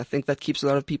following. I think that keeps a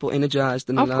lot of people energized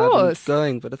and Of alive and course.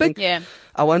 going. But I think Yeah.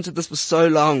 I wanted this for so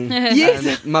long. Yes.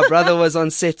 And my brother was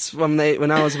on sets when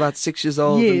I was about 6 years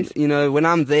old. Yes. And, when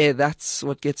I'm there, that's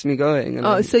what gets me going. And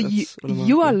Oh, so that's what I'm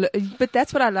you after. are, but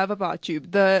that's what I love about you,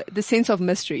 the sense of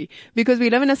mystery, because we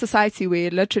live in a society where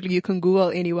literally you can Google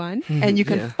anyone and you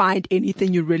can Yeah. find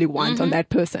anything you really want on that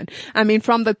person. I mean,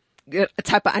 from the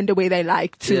type of underwear they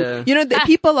like to, Yeah. the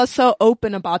people are so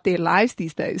open about their lives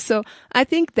these days. So I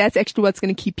think that's actually what's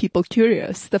going to keep people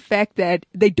curious. The fact that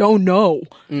they don't know.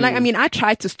 Like, I mean, I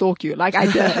tried to stalk you, like I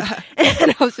did.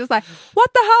 And I was just like,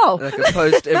 what the hell? Like a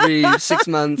post every 6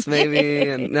 months, maybe.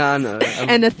 And no.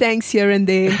 And a thanks here and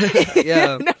there.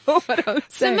 Yeah. You know what I'm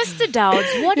So, saying? Mr. Dowds,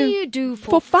 what do you do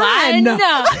for For fun.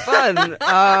 Fun.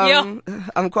 Yeah.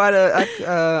 I'm quite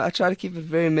I try to keep it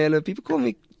very mellow. People call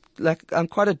me I'm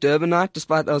quite a Durbanite,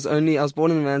 despite I was born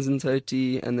in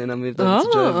Amanzimtoti and then I moved over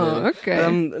to Joburg. Okay. But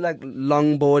I'm like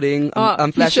longboarding. I'm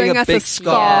he's flashing showing a us big a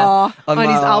scar on my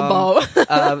his arm. elbow.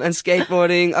 And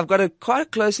skateboarding. I've got quite a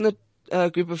close-knit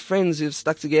group of friends who've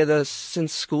stuck together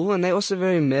since school, and they're also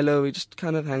very mellow. We just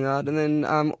kind of hang out, and then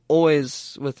I'm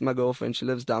always with my girlfriend. She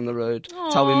lives down the road.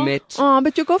 That's how we met. Oh,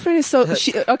 but your girlfriend is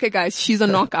okay, guys, she's a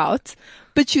knockout,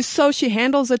 but she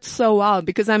handles it so well,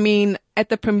 because I mean, at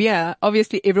the premiere,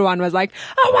 obviously everyone was like,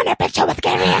 I want a picture with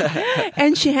Gary.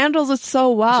 And she handles it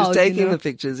so well. She's taking the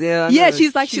pictures. Yeah. I Yeah, know,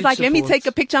 she's like, huge let me support. take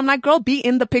a picture. I'm like, girl, be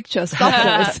in the picture.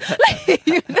 Stop this. Like,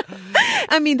 you know?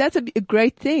 I mean, that's a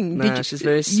great thing. Nah, she's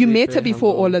very you sweet, met her very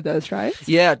before humble. all of this, right?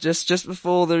 Yeah, just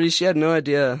before the she had no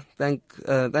idea.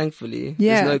 Thankfully,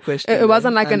 Yeah. there's no question. It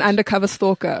wasn't there. like an And undercover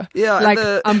stalker. Yeah, and Like,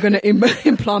 the- I'm going to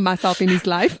implant myself in his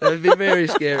life. That'd be very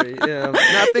scary. Yeah, no,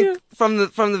 I think from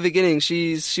the beginning,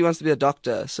 she wants to be a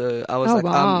doctor. So I was Oh, like,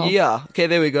 wow. yeah, okay,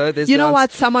 there we go. There's You know the what?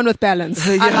 answer. Someone with balance.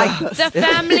 I like this. The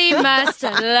family must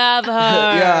love her.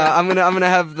 Yeah, I'm gonna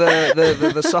have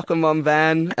the soccer mom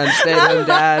van and stay at home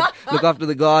dad, look after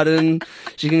the garden.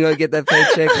 She can go get that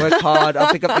paycheck, work hard.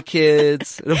 I'll pick up the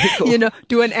kids. It'll be cool. You know,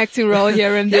 do an acting role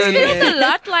here and there. It's a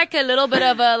lot like a little bit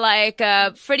of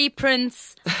a Freddie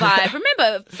Prinze vibe.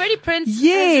 Remember, Freddie Prinze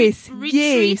Yes, has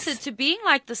retreated yes. to being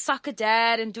like the soccer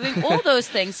dad and doing all those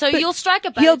things. So you'll strike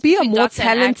a balance. He'll be a between more doctor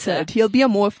and actor. talented. He'll be a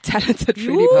more talented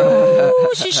Freddie Prinze. Ooh,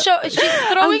 she's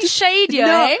throwing shade here.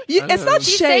 No, eh? it's not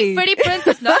She's saying shade. Freddie Prinze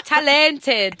is not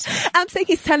talented. I'm saying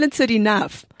he's talented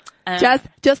enough.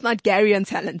 Just not Gary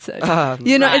untalented. Right.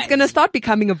 It's going to start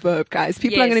becoming a verb, guys.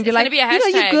 People are going to be It's like, gonna be a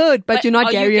hashtag, you're good, but you're not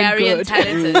are Gary you and good.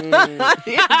 talented? You know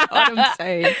what I'm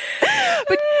saying?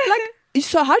 But like,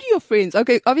 so how do your friends,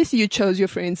 okay, obviously you chose your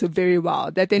friends very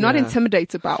well, that they're not Yeah.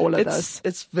 intimidated by all of this.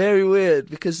 It's very weird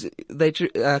because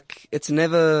it's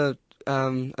never. I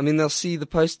mean, they'll see the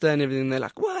poster and everything. And they're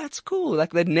like, "Wow, that's cool!"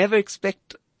 Like they'd never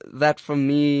expect that from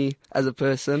me as a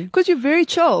person. Because you're very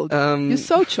chilled. Um, You're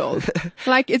so chilled.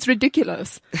 Like, it's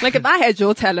ridiculous. Like, if I had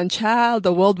your talent, child,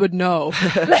 the world would know.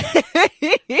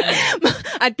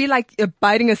 I'd be like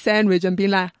biting a sandwich and be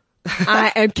like,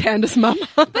 I am Candace Mama.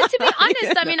 But to be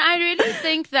honest, I mean, I really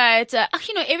think that,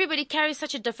 everybody carries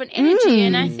such a different energy.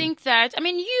 And I think that,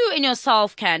 you in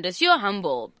yourself, Candace, you're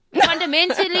humble.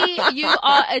 Fundamentally, you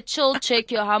are a chill chick.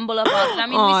 You're humble about it. I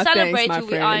mean, Aw, we celebrate thanks, my who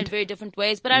we are in friend. very different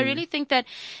ways. But I really think that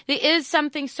there is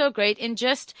something so great in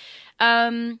just,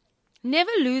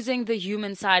 never losing the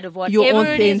human side of whatever Your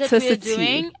it is that we're authenticity.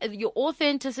 doing, your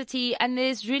authenticity, and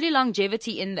there's really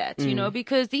longevity in that,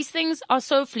 because these things are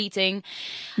so fleeting.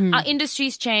 Our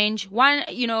industries change. One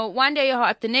day you're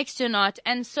hot, the next you're not,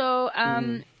 and so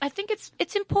I think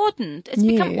it's important. It's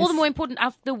become all the Yes. more important.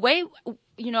 The way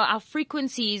our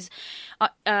frequencies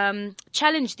are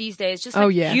challenged these days, just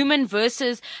like human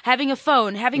versus having a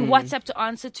phone, having WhatsApp to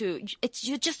answer to.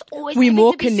 You're just always We're having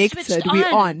more to be connected. switched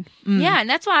We're on. Yeah, and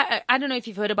that's why I don't know if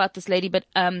you've heard about this lady, but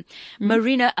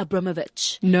Marina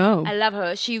Abramovich. No. I love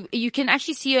her. You can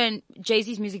actually see her in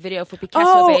Jay-Z's music video for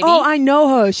Picasso Baby. Oh, I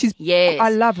know her. Yes. I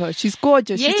love her. She's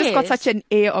gorgeous. She's just got Yes. such an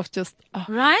air of just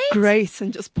Right? grace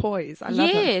and just poise. I love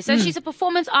her. Yes, and she's a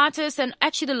performance artist. And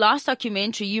actually, the last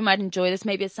documentary, you might enjoy this.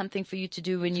 Maybe it's something for you to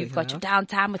do when you've got your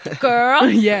downtime with the girl.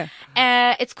 Yeah.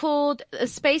 It's called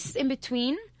Space in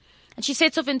Between. And she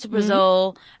sets off into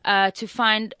Brazil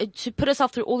to put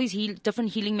herself through all these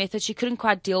different healing methods. She couldn't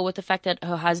quite deal with the fact that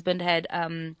her husband had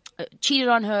cheated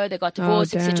on her. They got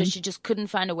divorced, etc. damn. She just couldn't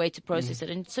find a way to process it,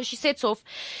 and so she sets off.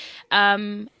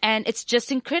 And it's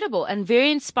just incredible and very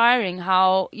inspiring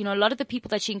how a lot of the people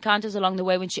that she encounters along the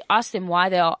way, when she asks them why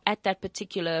they are at that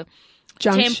particular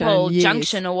temple, yes.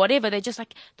 junction or whatever, they're just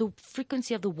like, the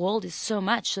frequency of the world is so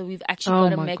much, so we've actually Oh got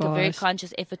to my make a very gosh.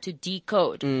 conscious effort to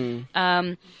decode.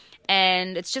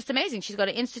 And it's just amazing. She's got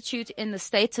an institute in the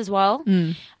States as well,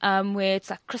 where it's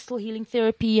like crystal healing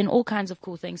therapy and all kinds of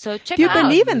cool things. So check Do you it out.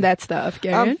 believe in that stuff,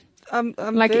 Garen? I'm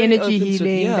Like very energy open to it.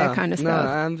 healing, that Yeah. kind of No, stuff.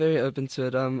 I'm very open to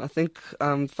it. I think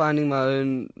finding my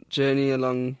own journey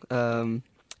along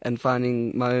and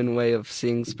finding my own way of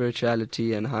seeing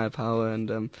spirituality and higher power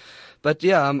but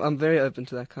yeah, I'm very open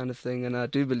to that kind of thing, and I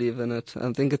do believe in it.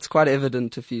 I think it's quite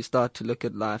evident if you start to look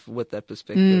at life with that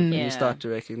perspective, and Yeah. you start to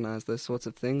recognize those sorts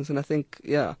of things. And I think,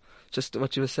 yeah, just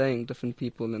what you were saying, different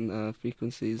people and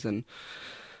frequencies and.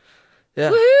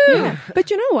 Yeah. Yeah.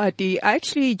 But you know what, Dee? I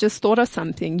actually just thought of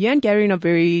something. You and Gary are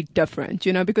very different,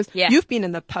 because Yeah. you've been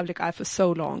in the public eye for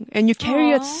so long and you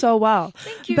carry it Aw. so well.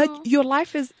 Thank you. But your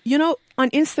life is, on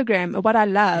Instagram, what I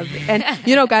love, and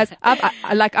guys,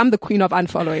 I'm the queen of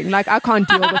unfollowing. Like, I can't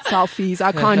deal with selfies.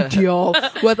 I can't deal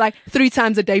with 3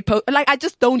 times a day post. Like, I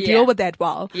just don't Yeah. deal with that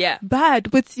well. Yeah.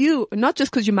 But with you, not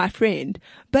just because you're my friend,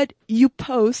 but you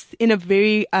post in a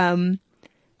very,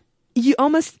 you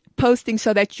almost posting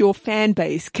so that your fan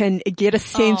base can get a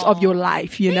sense of your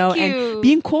life, you know, you. and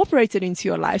be incorporated into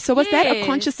your life. So was that a Yes.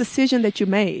 conscious decision that you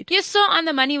made? You're so on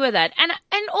the money with that. And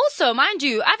also, mind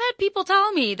you, I've had people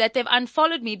tell me that they've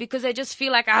unfollowed me because they just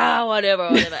feel like, whatever.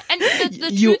 And the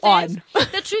You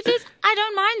the truth is, I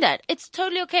don't mind that. It's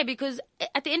totally okay because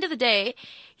at the end of the day,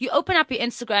 you open up your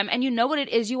Instagram and you know what it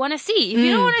is you want to see. If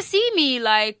you don't want to see me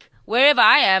like wherever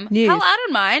I am, Yes. hell, I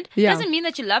don't mind. Yeah. Doesn't mean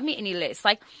that you love me any less.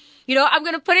 Like, you know, I'm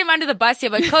going to put him under the bus here,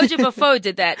 but Koja Bafo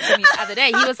did that to me the other day.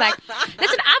 He was like,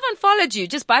 listen, I've unfollowed you,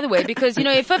 just by the way, because, you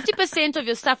know, if 50% of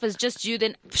your stuff is just you,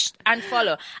 then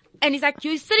unfollow. And he's like,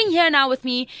 you're sitting here now with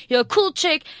me. You're a cool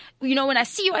chick. You know, when I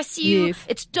see you. Yes.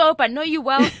 It's dope. I know you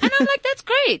well. And I'm like, that's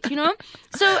great, you know?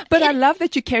 So, But I love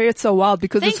that you carry it so well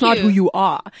because Thank it's not you. who you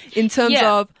are in terms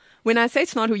Yeah. of, when I say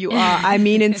it's not who you are, I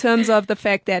mean in terms of the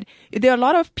fact that there are a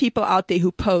lot of people out there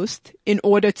who post in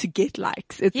order to get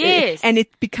likes. Yes. And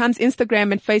it becomes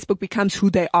Instagram and Facebook becomes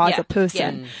who they are as Yeah. a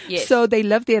person. Yeah. Yes. So they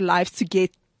live their lives to get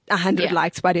 100 Yeah.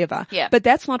 likes, whatever. Yeah. But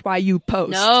that's not why you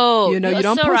post. No, You know, you you're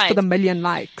don't so post for right. the million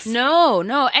likes. No.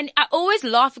 And I always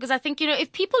laugh because I think, you know,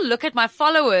 if people look at my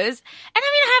followers, and I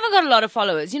mean, I haven't got a lot of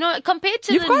followers, you know, compared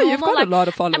to You've the got- normal. you've got a like, lot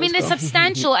of followers, I mean, they're girl.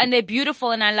 substantial and they're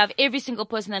beautiful and I love every single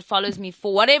person that follows me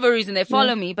for whatever reason they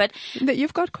follow me, but That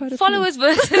You've got quite a followers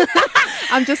versus,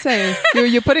 I'm just saying,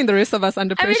 you're putting the rest of us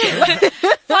under I pressure. mean,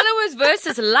 followers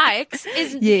versus likes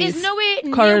is Yes. nowhere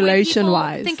near Correlation-wise.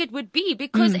 where people think it would be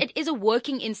because it is a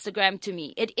working Instagram to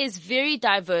me. It is very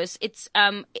diverse. It's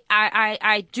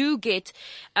I do get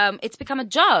it's become a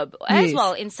job as Yes.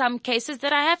 well in some cases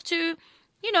that I have to,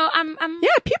 you know, I'm Yeah,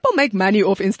 people make money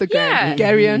off Instagram. Yeah.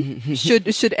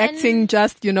 Garion, should acting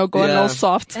just, you know, go a Yeah. little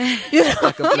soft? You know?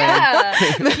 Like a plan.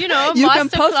 yeah, you know, You can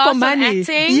master post class for on money.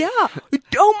 acting. Yeah.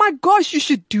 Oh my gosh, you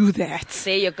should do that.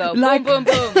 There you go. Like- Boom,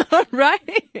 boom, boom. Right?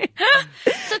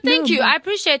 So thank you. I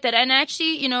appreciate that. And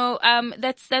actually, you know,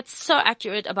 that's so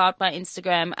accurate about my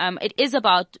Instagram. It is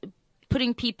about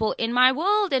putting people in my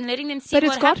world and letting them see But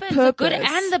it's what got happens, the good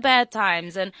purpose. and the bad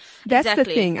times. And That's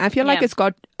exactly. the thing. I feel like Yeah. it's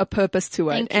got a purpose to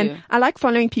it. Thank And you. I like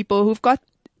following people who've got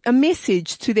a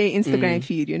message to their Instagram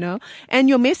feed, you know? And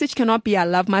your message cannot be, I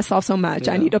love myself so much.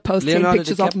 I Yeah. need to post 10 Leonardo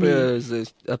pictures of me. DiCaprio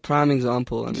is a prime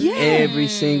example. I mean, Yeah. every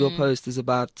single post is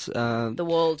about The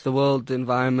world. the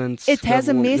environment. It has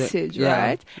a the- message, yeah.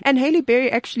 right? And Hailey Berry,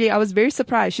 actually, I was very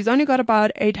surprised. She's only got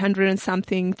about 800 and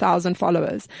something thousand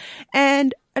followers.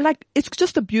 And like, it's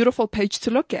just a beautiful page to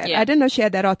look at. Yeah. I didn't know she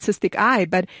had that artistic eye,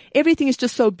 but everything is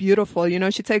just so beautiful. You know,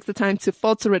 she takes the time to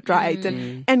filter it right.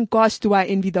 And gosh, do I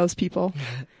envy those people.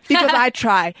 Because I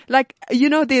try. Like, you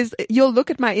know, you'll look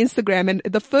at my Instagram and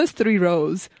the first 3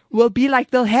 rows will be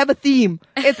like, they'll have a theme.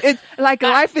 It's like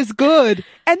life is good.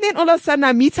 And then all of a sudden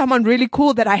I meet someone really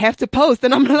cool that I have to post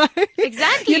and I'm like,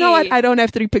 Exactly. you know what? I don't have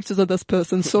 3 pictures of this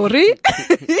person. Sorry.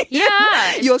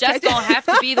 Yeah. You'll It just catch- don't have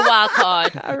to be the wild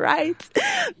card. All right.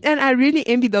 And I really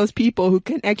envy those people who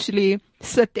can actually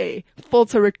sit there,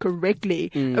 filter it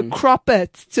correctly, crop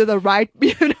it to the right,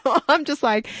 you know. I'm just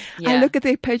like, I Yeah. look at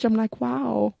their page, I'm like,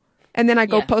 wow. And then I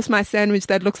go Yeah. post my sandwich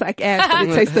that looks like ass, but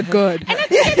it tasted good. And I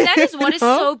think that is what is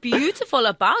so beautiful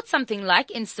about something like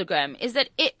Instagram is that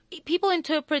people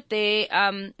interpret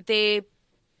their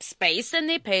space and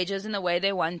their pages in the way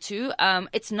they want to.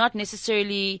 It's not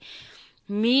necessarily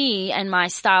me and my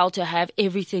style to have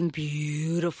everything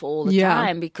beautiful all the Yeah.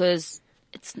 time because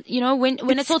it's, you know, when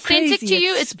it's It's authentic crazy, to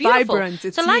you, it's it's beautiful. vibrant, So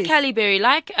it's- like yes. Halle Berry,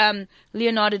 like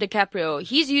Leonardo DiCaprio,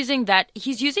 he's using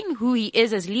who he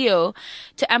is as Leo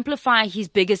to amplify his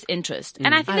biggest interest.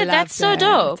 And I think I that that's so love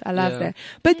dope. that. I love Yeah. that.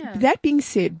 But that being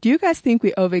said, do you guys think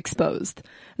we're overexposed?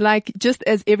 Like, just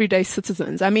as everyday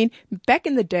citizens. I mean, back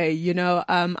in the day, you know,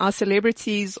 our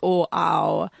celebrities or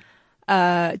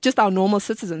just our normal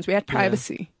citizens, we had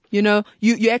privacy. You know,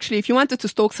 you actually, if you wanted to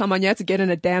stalk someone, you had to get in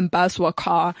a damn bus or a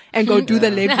car and go do the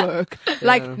legwork.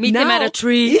 Like, Meet them at now- a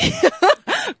tree.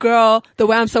 Girl, the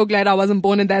way I'm so glad I wasn't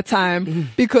born in that time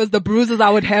because the bruises I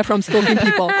would have from stalking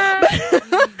people.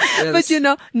 But you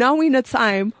know, now we're in a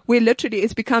time where literally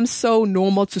it's become so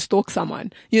normal to stalk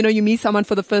someone. You know, you meet someone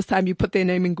for the first time, you put their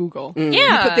name in Google. You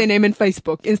Yeah. put their name in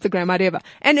Facebook, Instagram, whatever.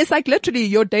 And it's like literally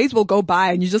your days will go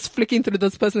by and you're just flicking through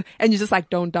this person and you're just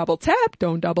like, don't double tap,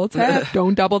 don't double tap,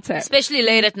 don't double tap. Especially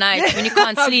late at night when you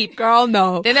can't sleep. Girl,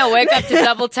 no. Then they'll wake up to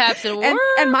double taps and,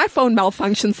 And my phone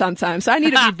malfunctions sometimes. So I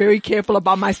need to be very careful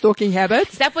about my stalking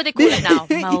habits. is that what they call it now?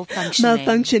 Malfunctioning.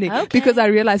 Malfunctioning. Okay. Because I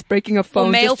realized breaking a Or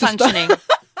phone male just to stop- functioning.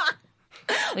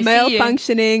 We see you.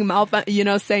 Malfunctioning, you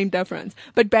know, same difference.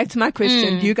 But back to my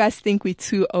question, do you guys think we're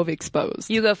too overexposed?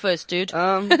 You go first, dude.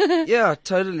 Yeah,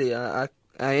 totally.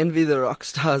 I envy the rock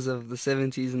stars of the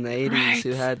 70s and the 80s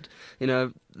who had,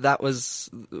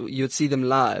 you'd see them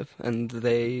live and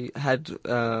they had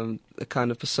a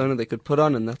kind of persona they could put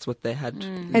on, and that's what they had.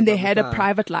 And they had a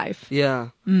private life. Yeah.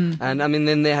 And I mean,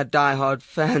 then they had die-hard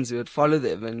fans who would follow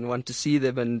them and want to see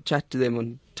them and chat to them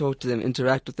and talk to them,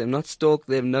 interact with them, not stalk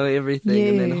them, know everything,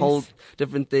 and then hold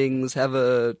different things, have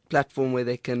a platform where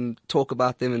they can talk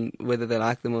about them and whether they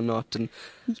like them or not. And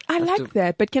I like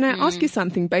that, but can I ask you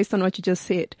something based on what you just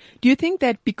said? Do you think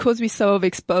that because we're so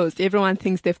overexposed, everyone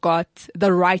thinks they've got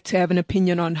the right to have an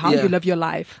opinion on how you live your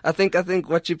life? I think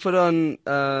what you put on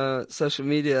social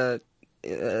media,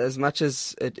 as much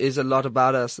as it is a lot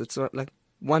about us, it's not like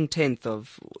 1/10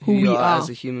 of who you are as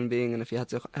a human being. And if you had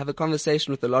to have a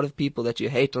conversation with a lot of people that you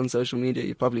hate on social media,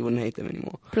 you probably wouldn't hate them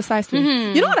anymore. Precisely.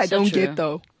 You know what I don't get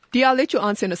though? Dee, I'll let you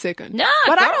answer in a second. No,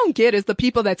 what I don't get is the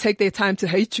people that take their time to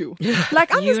hate you.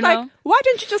 Like, I'm just like, why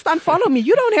don't you just unfollow me?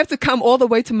 You don't have to come all the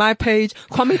way to my page,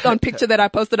 comment on picture that I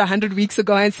posted 100 weeks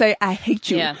ago and say, I hate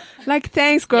you. Yeah. Like,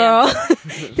 thanks, girl.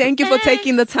 Thank you for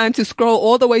taking the time to scroll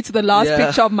all the way to the last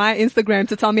picture of my Instagram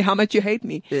to tell me how much you hate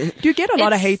me. Do you get a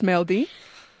lot of hate mail, Dee?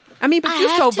 I mean, but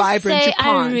you're so vibrant, you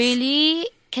can't. I really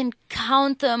can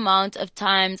count the amount of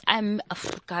times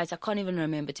guys, I can't even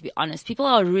remember, to be honest. People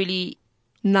are really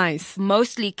nice,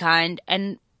 mostly kind,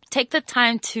 and take the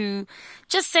time to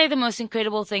just say the most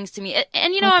incredible things to me.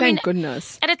 And thank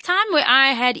goodness. At a time where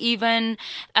I had even,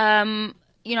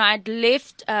 I'd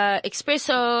left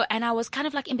Expresso, and I was kind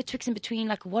of like in between,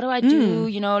 like, what do I do?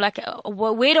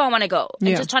 Where do I want to go?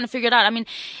 And just trying to figure it out. I mean,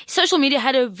 social media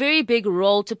had a very big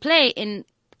role to play in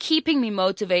keeping me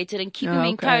motivated and keeping me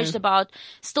encouraged about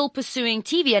still pursuing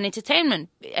TV and entertainment,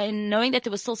 and knowing that there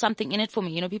was still something in it for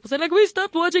me. People said, like, we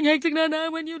stopped watching Hectic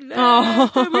Nana when you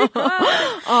left. We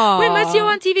miss you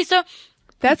on TV. So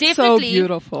that's definitely so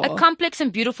beautiful. A complex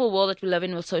and beautiful world that we live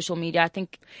in with social media, I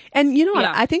think. And you know what?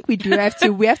 I think we do have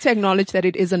to, we have to acknowledge that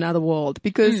it is another world,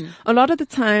 because a lot of the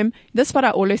time, this is what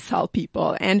I always tell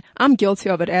people, and I'm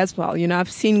guilty of it as well. I've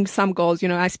seen some girls,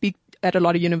 I speak at a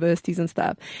lot of universities and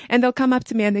stuff, and they'll come up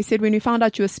to me and they said, when we found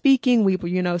out you were speaking, we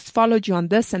followed you on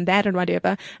this and that and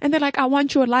whatever, and they're like, I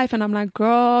want your life. And I'm like,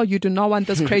 girl, you do not want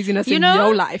this craziness in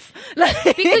your life.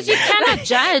 Because you cannot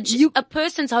judge a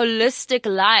person's holistic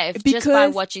life just by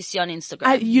what you see on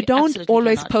Instagram. You don't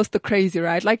always post the crazy,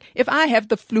 right? Like, if I have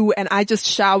the flu and I just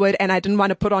showered and I didn't want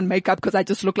to put on makeup because I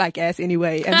just look like ass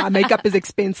anyway, and my makeup is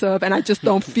expensive and I just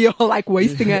don't feel like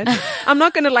wasting it, I'm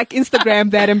not going to like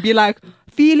Instagram that and be like,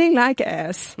 feeling like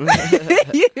ass. You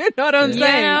know what I'm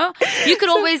saying? You could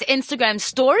always Instagram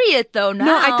story it though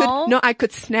now. I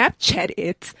could Snapchat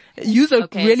it. Use a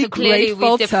really great filter.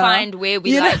 We've defined where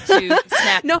we like to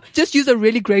snap. No, just use a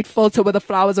really great filter with the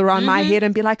flowers around my head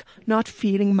and be like, not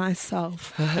feeling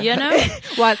myself.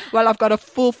 While I've got a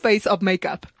full face of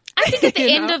makeup. I think at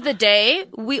the end of the day,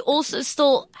 we also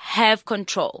still have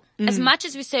control. As much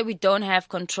as we say we don't have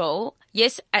control,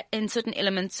 yes, in certain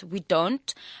elements we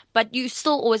don't, but you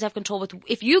still always have control with,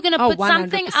 if you're going to put 100%.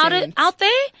 something out there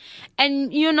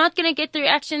and you're not going to get the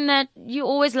reaction that you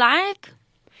always like,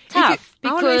 tough. I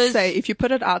always say, if you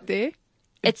put it out there,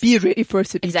 be ready for it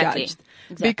to be judged. Exactly.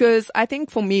 Because I think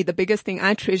for me, the biggest thing,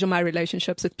 I treasure my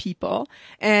relationships with people.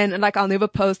 And like, I'll never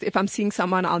post, if I'm seeing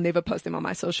someone, I'll never post them on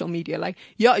my social media. Like,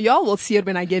 y'all will see it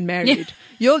when I get married.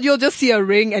 You'll just see a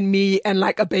ring and me and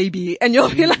like a baby. And you'll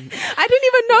be like, I didn't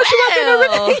even know she was in a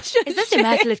relationship. Is this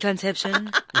immaculate conception?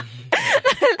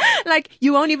 Like,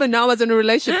 you won't even know I was in a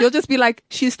relationship. You'll just be like,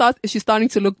 she's starting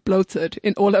to look bloated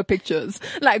in all her pictures.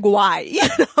 Like, why?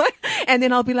 And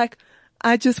then I'll be like,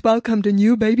 I just welcomed a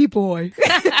new baby boy.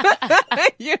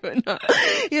 You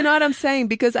know what I'm saying?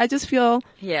 Because I just feel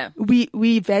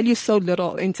we value so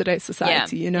little in today's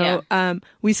society,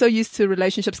 we're so used to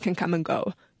relationships can come and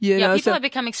go. People have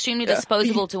become extremely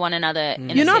disposable to one another.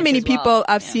 You know how many people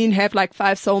I've seen have like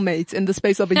 5 soulmates in the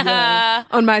space of a year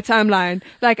on my timeline?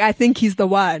 Like, I think he's the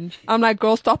one. I'm like,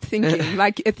 girl, stop thinking.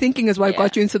 Like, thinking is what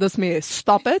got you into this mess.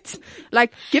 Stop it.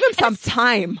 Like, give him some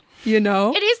time.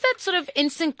 It is that sort of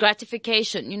instant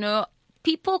gratification,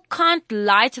 People can't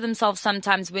lie to themselves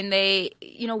sometimes when they,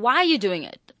 why are you doing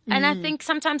it? And I think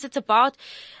sometimes it's about,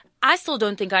 I still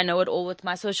don't think I know it all with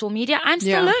my social media. I'm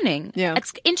still learning. Yeah.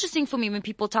 It's interesting for me when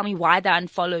people tell me why they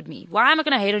unfollowed me. Why am I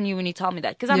going to hate on you when you tell me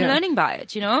that? Because I'm learning by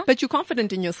it, But you're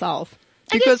confident in yourself.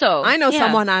 Because I know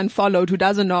someone I unfollowed who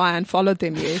doesn't know I unfollowed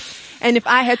them yet. And if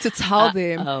I had to tell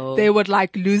them, they would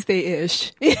like lose their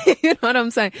ish. You know what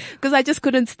I'm saying? Because I just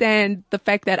couldn't stand the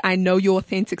fact that I know your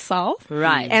authentic self.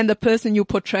 Right. And the person you're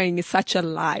portraying is such a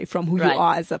lie from who you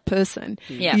are as a person.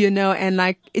 Yeah. You know, and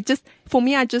like, it just, for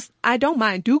me, I don't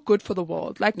mind. Do good for the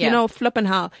world. Like, you know, flipping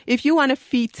hell. If you want to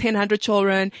feed 1,000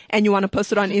 children and you want to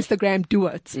post it on Instagram, do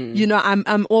it. You know,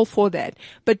 I'm all for that.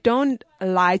 But don't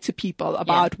lie to people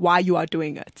about why you are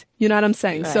doing it. You know what I'm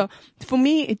saying? Right. So for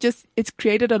me, it's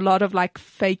created a lot of like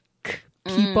fake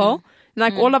people.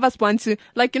 Like all of us want to,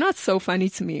 like, you know, it's so funny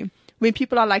to me. When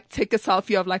people are like, take a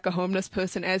selfie of like a homeless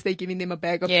person as they're giving them a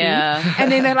bag of food.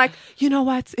 And then they're like, you know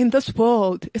what? In this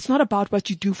world, it's not about what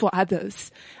you do for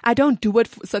others. I don't do it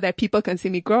so that people can see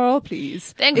me. Girl,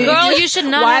 please. Then girl, you should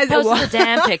not have posted the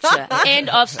damn picture. End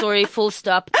of story, full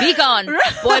stop. Be gone.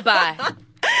 Boy, bye.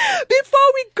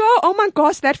 Before we go, oh my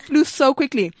gosh, that flew so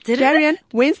quickly. Darian,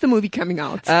 when's the movie coming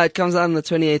out? It comes out on the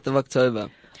 28th of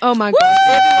October. Oh my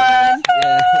gosh.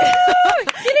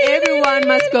 Everyone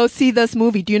must go see this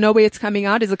movie. Do you know where it's coming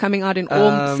out? Is it coming out in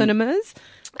all cinemas?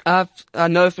 I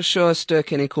know for sure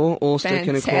Ster-Kinekor, all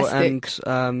Ster-Kinekor,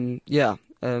 Fantastic.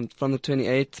 and from the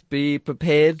 28th, be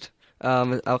prepared.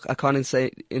 I can't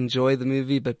say enjoy the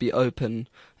movie, but be open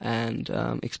and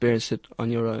experience it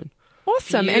on your own.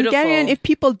 Awesome. Beautiful. And Garion, if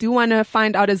people do want to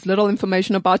find out as little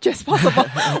information about you as possible,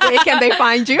 where can they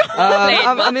find you?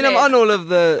 I'm on all of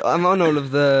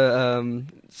the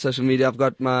social media. I've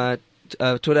got my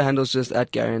Twitter handle's just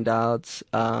at Garion Dowds,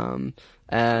 and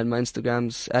my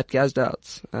Instagram's at Gaz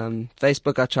Dowds.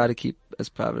 Facebook I try to keep as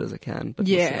private as I can. But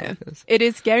we'll see how it goes. It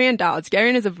is Garion Dowds.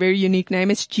 Garion is a very unique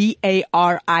name. It's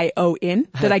Garion.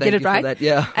 Did I get it right? For that,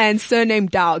 yeah. And surname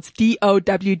Dowds,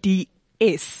 Dowds.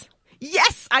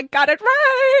 Yes, I got it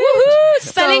right. Woohoo!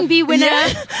 Spelling bee winner. Yeah.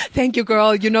 Thank you,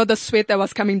 girl. You know the sweat that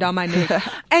was coming down my neck.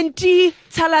 And Dee,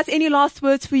 tell us any last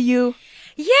words for you.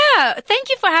 Yeah,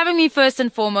 thank you for having me first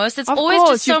and foremost. It's always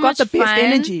just so much fun. You've got the best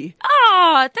energy.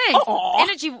 Oh, thanks.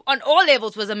 Energy on all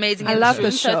levels was amazing. I love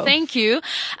this show. So thank you.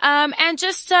 And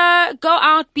just go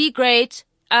out, be great.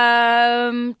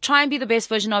 Try and be the best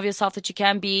version of yourself that you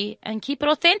can be and keep it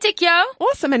authentic, yo.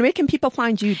 Awesome. And where can people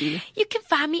find you, Dee? You can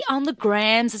find me on the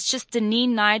grams. It's just Deneen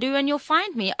Naidu and you'll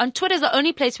find me. On Twitter is the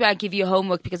only place where I give you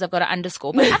homework because I've got an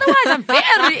underscore. But otherwise I'm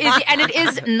very easy. And it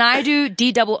is Naidu,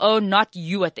 D-O-O, not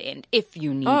you at the end, if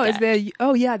you need that. Is there?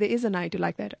 Oh yeah, there is a Naidu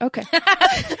like that. Okay.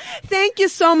 Thank you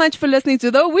so much for listening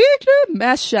to the Weekly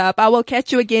Mashup. I will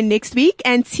catch you again next week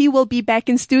and T will be back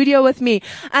in studio with me.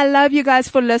 I love you guys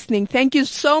for listening. Thank you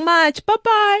so much.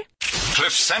 Bye-bye.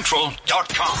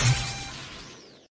 CliffCentral.com